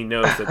because he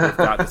knows that they've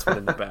got this one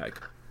in the bag.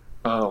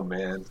 Oh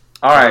man.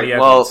 All right,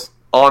 well,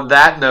 on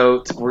that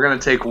note, we're going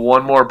to take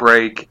one more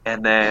break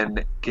and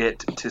then get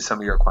to some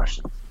of your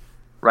questions.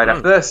 Right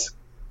after this.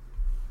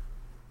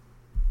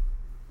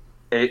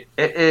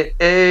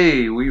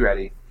 Hey, we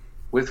ready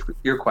with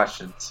your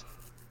questions.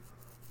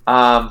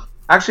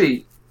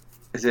 Actually,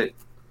 is it...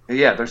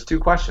 Yeah, there's 2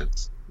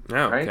 questions.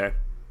 Oh, right? Okay.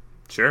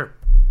 Sure.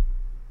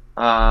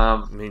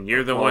 I mean,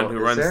 you're the one who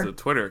runs the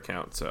Twitter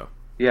account, so...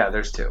 Yeah,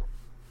 there's 2.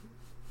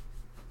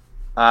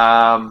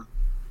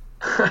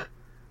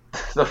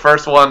 The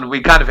first one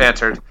we kind of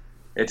answered.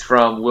 It's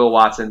from Will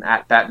Watson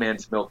at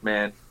Batman's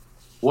Milkman.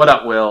 What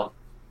up, Will?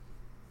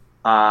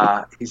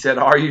 He said,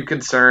 are you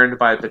concerned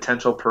by a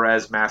potential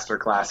Perez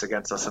masterclass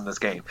against us in this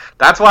game?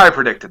 That's why I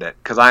predicted it,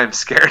 because I am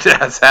scared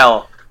as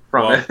hell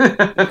from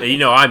it. You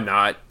know I'm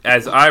not.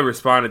 As I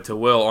responded to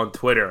Will on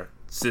Twitter,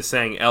 just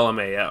saying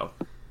LMAO.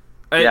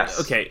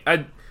 Yes. Okay.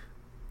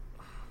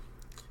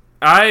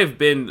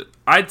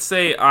 I'd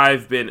say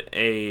I've been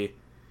a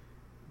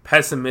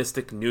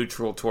pessimistic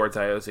neutral towards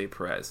Ayoze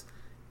Perez.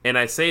 And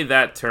I say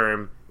that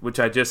term, which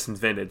I just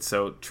invented,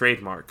 so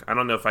trademark. I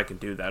don't know if I can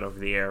do that over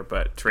the air,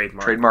 but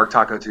trademark. Trademark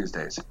Taco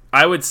Tuesdays.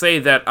 I would say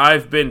that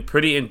I've been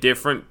pretty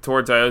indifferent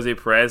towards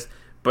Ayoze Perez,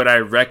 but I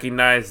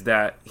recognize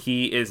that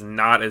he is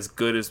not as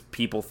good as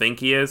people think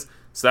he is.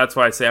 So that's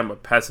why I say I'm a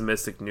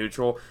pessimistic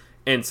neutral.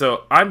 And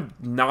so I'm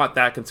not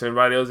that concerned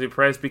about Ayoze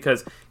Perez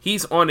because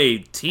he's on a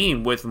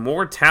team with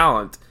more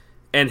talent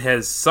and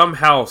has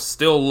somehow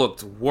still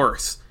looked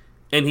worse.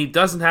 And he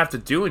doesn't have to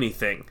do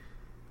anything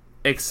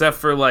except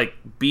for, like,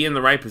 be in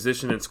the right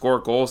position and score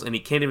goals, and he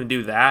can't even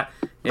do that.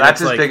 And that's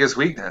his biggest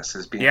weakness,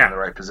 is being in the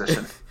right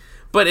position.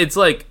 But it's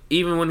like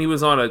even when he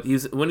was on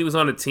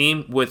a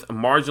team with a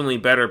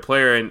marginally better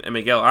player in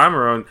Miguel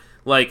Almiron,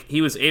 like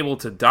he was able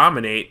to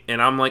dominate.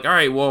 And I'm like, all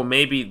right, well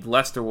maybe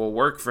Leicester will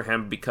work for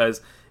him because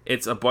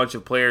it's a bunch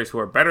of players who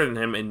are better than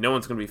him and no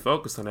one's going to be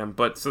focused on him.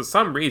 But for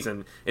some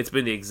reason, it's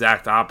been the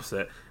exact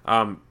opposite.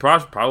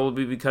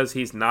 Probably because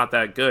he's not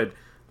that good.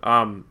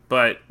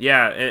 But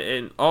yeah,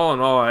 and all in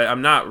all,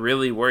 I'm not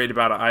really worried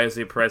about an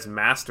Ayoze Perez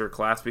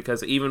masterclass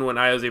because even when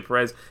Ayoze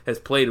Perez has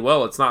played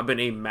well, it's not been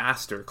a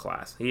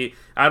masterclass.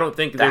 I don't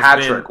think the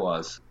hat trick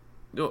was.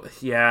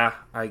 Yeah,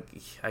 I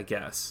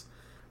guess,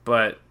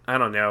 but I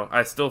don't know.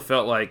 I still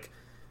felt like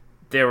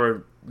there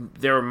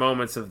were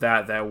moments of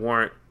that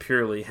weren't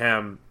purely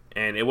him,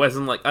 and it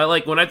wasn't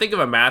like when I think of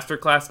a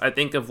masterclass, I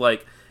think of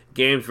like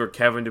games where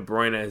Kevin De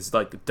Bruyne has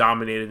like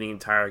dominated the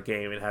entire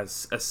game and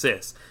has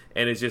assists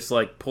and is just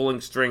like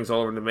pulling strings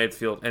all over the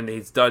midfield and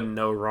he's done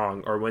no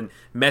wrong. Or when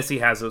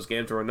Messi has those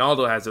games, or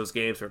Ronaldo has those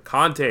games, or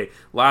Conte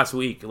last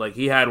week, like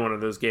he had one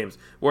of those games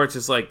where it's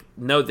just like,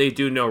 no, they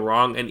do no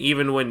wrong. And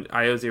even when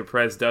Ayoze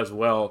Perez does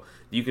well,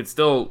 you can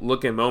still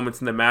look at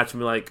moments in the match and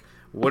be like,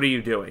 what are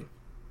you doing?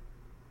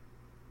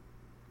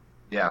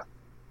 Yeah.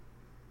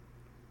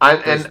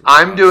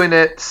 I'm doing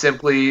it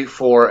simply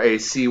for a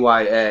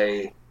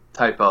CYA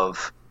type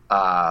of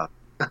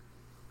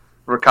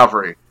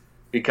recovery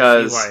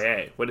because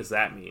CYA, what does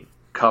that mean?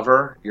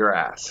 Cover your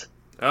ass.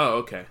 Oh,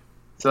 okay.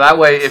 So that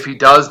way, if he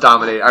does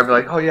dominate, I'd be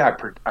like, oh yeah,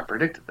 I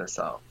predicted this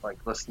though. Like,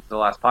 listen to the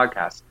last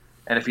podcast.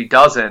 And if he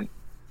doesn't,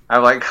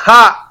 I'm like,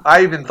 ha!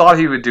 I even thought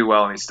he would do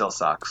well, and he still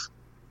sucks.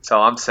 So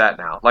I'm set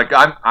now. Like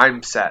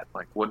I'm set.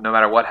 Like no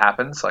matter what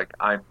happens, like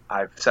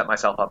I've set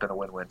myself up in a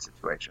win-win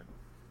situation.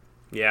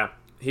 Yeah,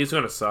 he's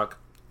gonna suck.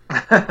 All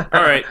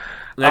right,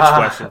 next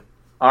question.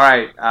 All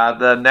right,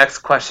 the next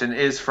question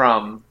is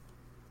from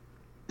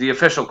the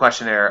official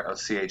questionnaire of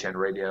CHN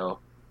Radio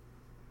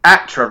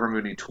at Trevor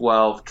Mooney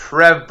 12.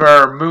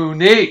 Trevor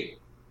Mooney.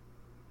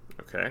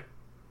 Okay.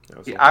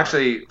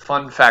 Actually,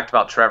 fun fact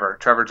about Trevor.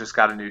 Trevor just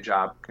got a new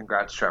job.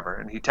 Congrats, Trevor.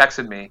 And he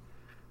texted me,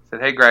 said,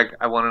 "Hey, Greg,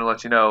 I wanted to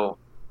let you know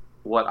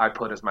what I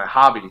put as my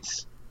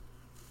hobbies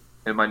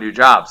in my new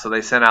job." So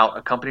they sent out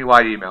a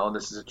company-wide email, and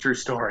this is a true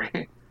story,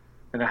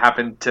 and it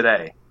happened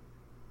today.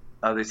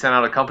 They sent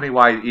out a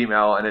company-wide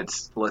email, and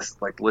it's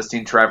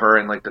listing Trevor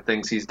and like the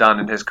things he's done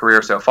in his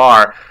career so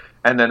far.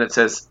 And then it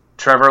says,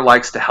 Trevor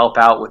likes to help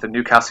out with a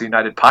Newcastle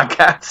United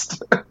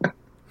podcast.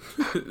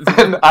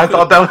 And I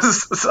thought that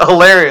was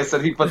hilarious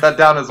that he put that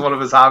down as one of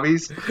his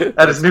hobbies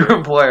at his new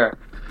employer.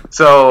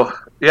 So,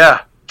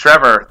 yeah,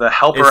 Trevor, the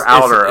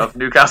helper-outer of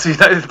Newcastle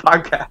United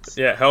podcast.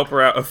 Yeah,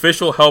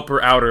 official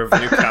helper-outer of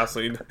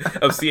Newcastle,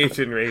 of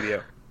CHN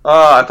Radio.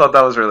 Oh, I thought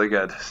that was really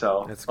good.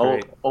 So that's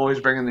great.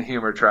 Always bringing the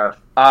humor, Trev.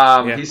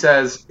 He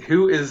says,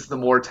 who is the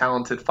more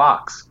talented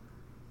Fox?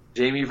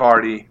 Jamie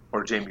Vardy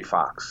or Jamie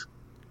Foxx?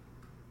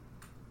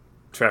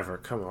 Trevor,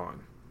 come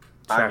on.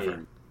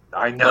 Trevor.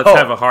 I know. Let's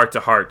have a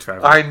heart-to-heart,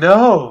 Trevor. I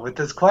know, with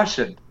this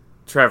question.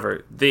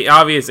 Trevor, the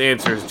obvious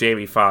answer is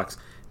Jamie Foxx.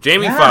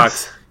 Jamie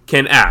Foxx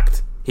can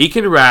act. He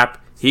can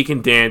rap. He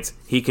can dance.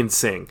 He can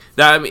sing.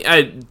 Jamie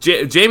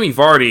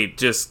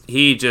Vardy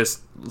he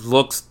just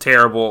looks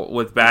terrible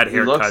with bad haircuts.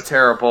 He looks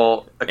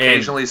terrible.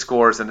 Occasionally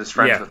scores and is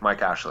friends with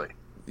Mike Ashley.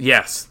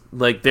 Yes,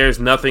 like there's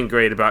nothing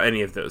great about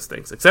any of those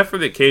things, except for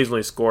the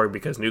occasionally scoring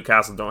because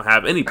Newcastle don't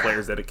have any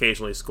players that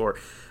occasionally score.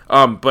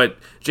 But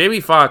Jamie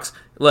Foxx,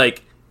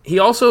 like, he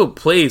also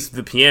plays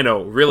the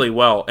piano really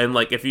well. And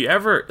like if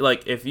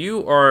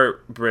you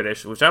are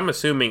British, which I'm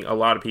assuming a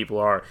lot of people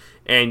are,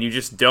 and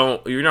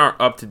you're not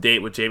up to date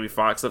with Jamie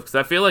Foxx stuff, because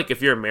I feel like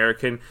if you're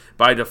American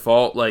by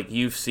default, like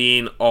you've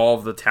seen all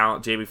of the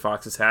talent Jamie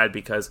Foxx has had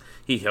because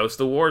he hosts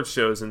award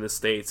shows in the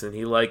States and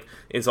he like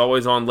is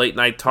always on late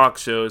night talk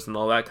shows and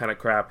all that kind of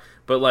crap.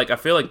 But like I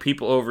feel like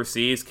people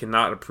overseas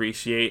cannot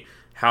appreciate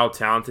how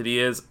talented he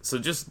is. So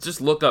just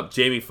look up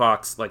Jamie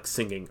Foxx like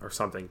singing or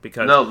something,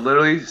 because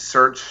literally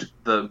search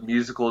the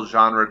musical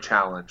genre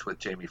challenge with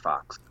Jamie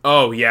Foxx.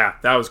 Oh yeah,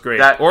 that was great.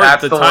 That's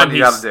the one you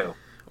gotta do.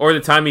 Or the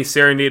time he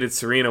serenaded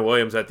Serena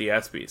Williams at the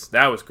ESPYs.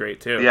 That was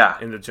great too. Yeah.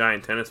 In the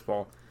giant tennis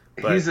ball.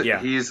 But,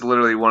 he's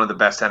literally one of the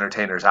best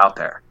entertainers out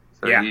there.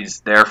 So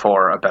he's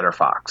therefore a better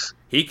Fox.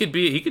 He could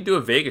do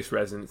a Vegas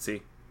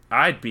residency.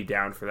 I'd be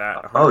down for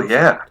that. 100%. Oh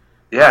yeah.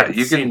 Yeah,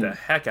 you can the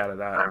heck out of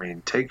that. I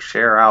mean, take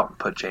Cher out and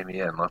put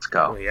Jamie in. Let's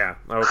go. Oh, yeah.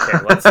 Okay.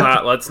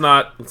 Let's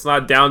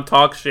not down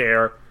talk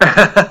Cher. All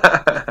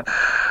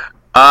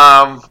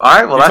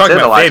right. Well, You're that's it,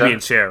 about Elijah. Fabian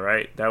Cher,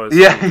 right? That was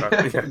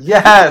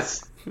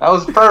Yes, that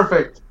was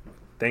perfect.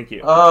 Thank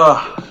you.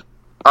 All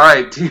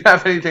right. Do you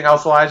have anything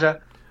else,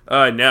 Elijah?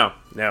 No,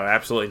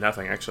 absolutely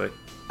nothing, actually.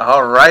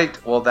 All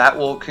right. Well, that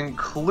will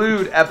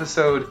conclude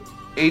episode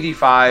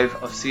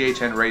 85 of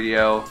CHN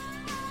Radio.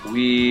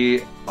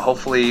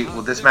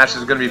 This match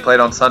is going to be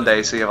played on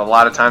Sunday, so you have a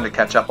lot of time to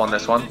catch up on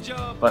this one.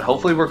 But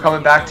hopefully we're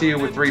coming back to you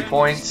with 3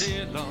 points.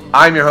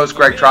 I'm your host,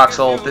 Greg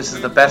Troxel. This is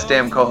the best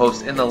damn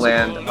co-host in the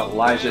land,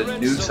 Elijah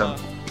Newsome.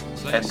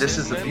 And this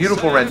is a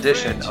beautiful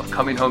rendition of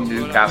Coming Home to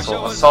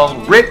Newcastle, a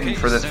song written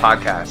for this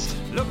podcast.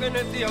 Looking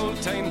at the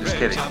old time Just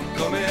bridge, kidding. I'm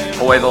coming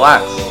Away the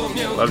lads. home,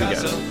 Love you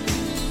guys. Newcastle.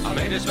 I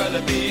might as well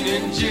have been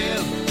in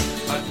jail.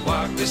 I'd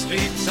walk the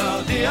streets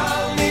all day.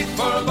 I'll need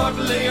for a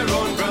bottle of your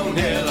own brown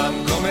ale.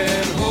 I'm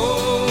coming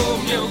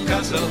home,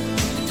 Newcastle.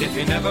 If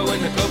you never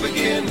win the club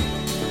again,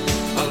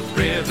 I'll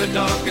brave the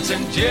dark at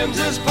St.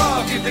 James's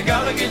Park. If the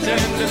Gallagher's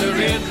end in the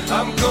rain,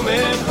 I'm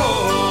coming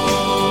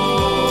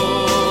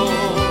home.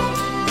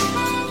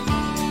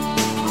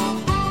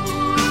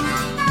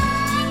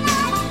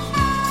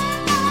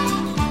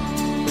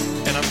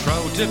 And I'm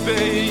proud to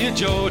be a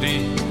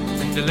Geordie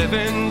and to live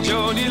in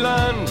Geordie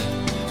land.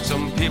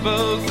 Some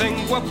people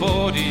think we're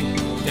bawdy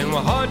and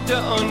we're hard to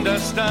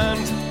understand,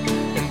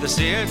 and they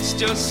say it's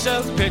just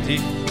self-pity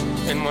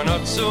and we're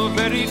not so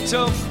very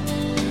tough,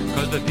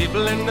 'cause the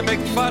people in the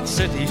big fat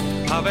city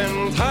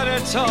haven't had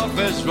it half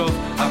as rough.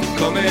 I'm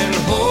coming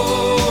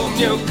home,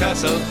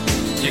 Newcastle.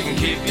 You can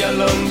keep your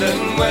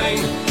London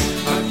wine.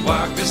 I'd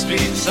walk the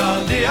streets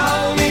all day.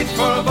 I'll meet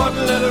for a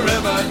bottle of the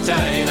River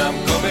Tyne. I'm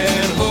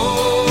coming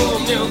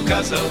home,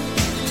 Newcastle.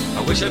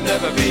 I wish I'd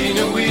never been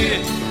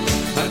away.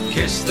 I'd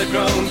kiss the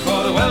ground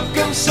for the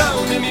welcome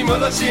sound and me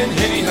mother saying,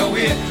 "Henny, how are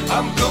you?"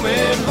 I'm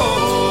coming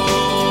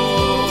home.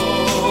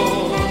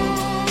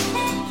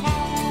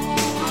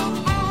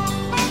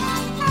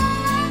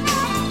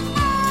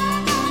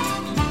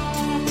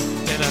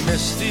 And I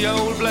miss the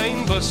old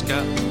blind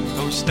busker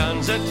who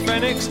stands at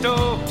Fenwick's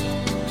door.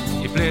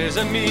 He plays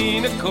a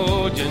mean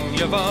accordion,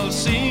 you've all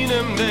seen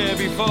him there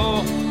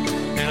before.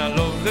 And I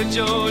love the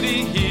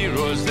Geordie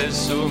heroes, there's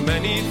so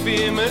many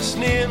famous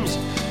names,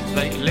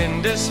 like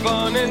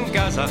Lindisfarne and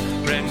Gaza,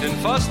 Brendan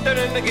Foster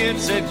and the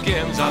Gateshead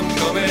Games. I'm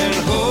coming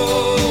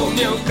home,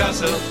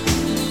 Newcastle.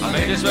 I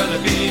might as well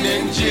have been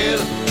in jail.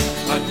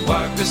 I'd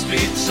walk the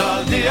streets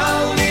all day.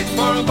 I'll need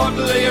for a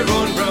bottle of your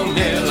own brown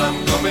ale.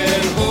 I'm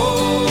coming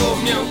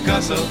home,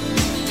 Newcastle.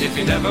 If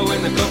you never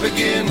win the cup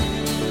again,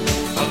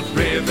 I'll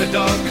brave the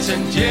dark at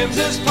St.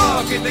 James's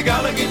Park at the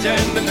Gallagher's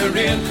end in the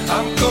rain.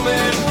 I'm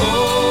coming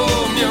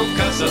home,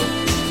 Newcastle.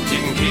 You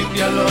can keep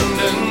your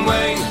London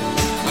wine.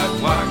 I'd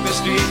walk the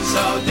streets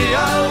all day.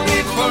 I'll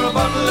need for a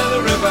bottle of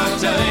the River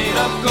Tyne.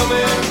 I'm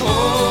coming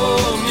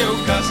home,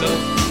 Newcastle.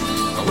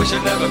 I wish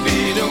I'd never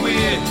been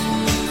away.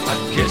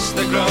 I'd kiss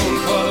the ground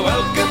for the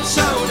welcome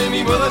sound and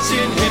me mother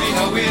saying, "Henny,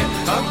 how are you?"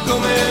 I'm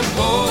coming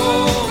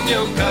home,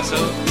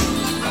 Newcastle.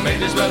 I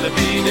might as well have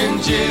been in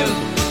jail.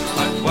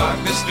 I'd walk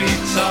the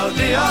streets all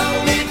day.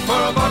 I'll need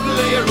for a bottle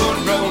of your own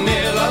brown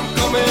ale. I'm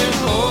coming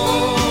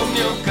home,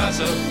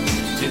 Newcastle.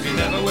 If you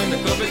never win the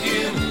cup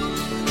again,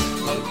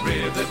 I'll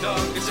brave the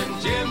dark at St.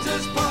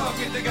 James's Park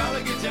at the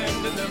Gallagher's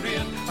end in the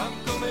rain. I'm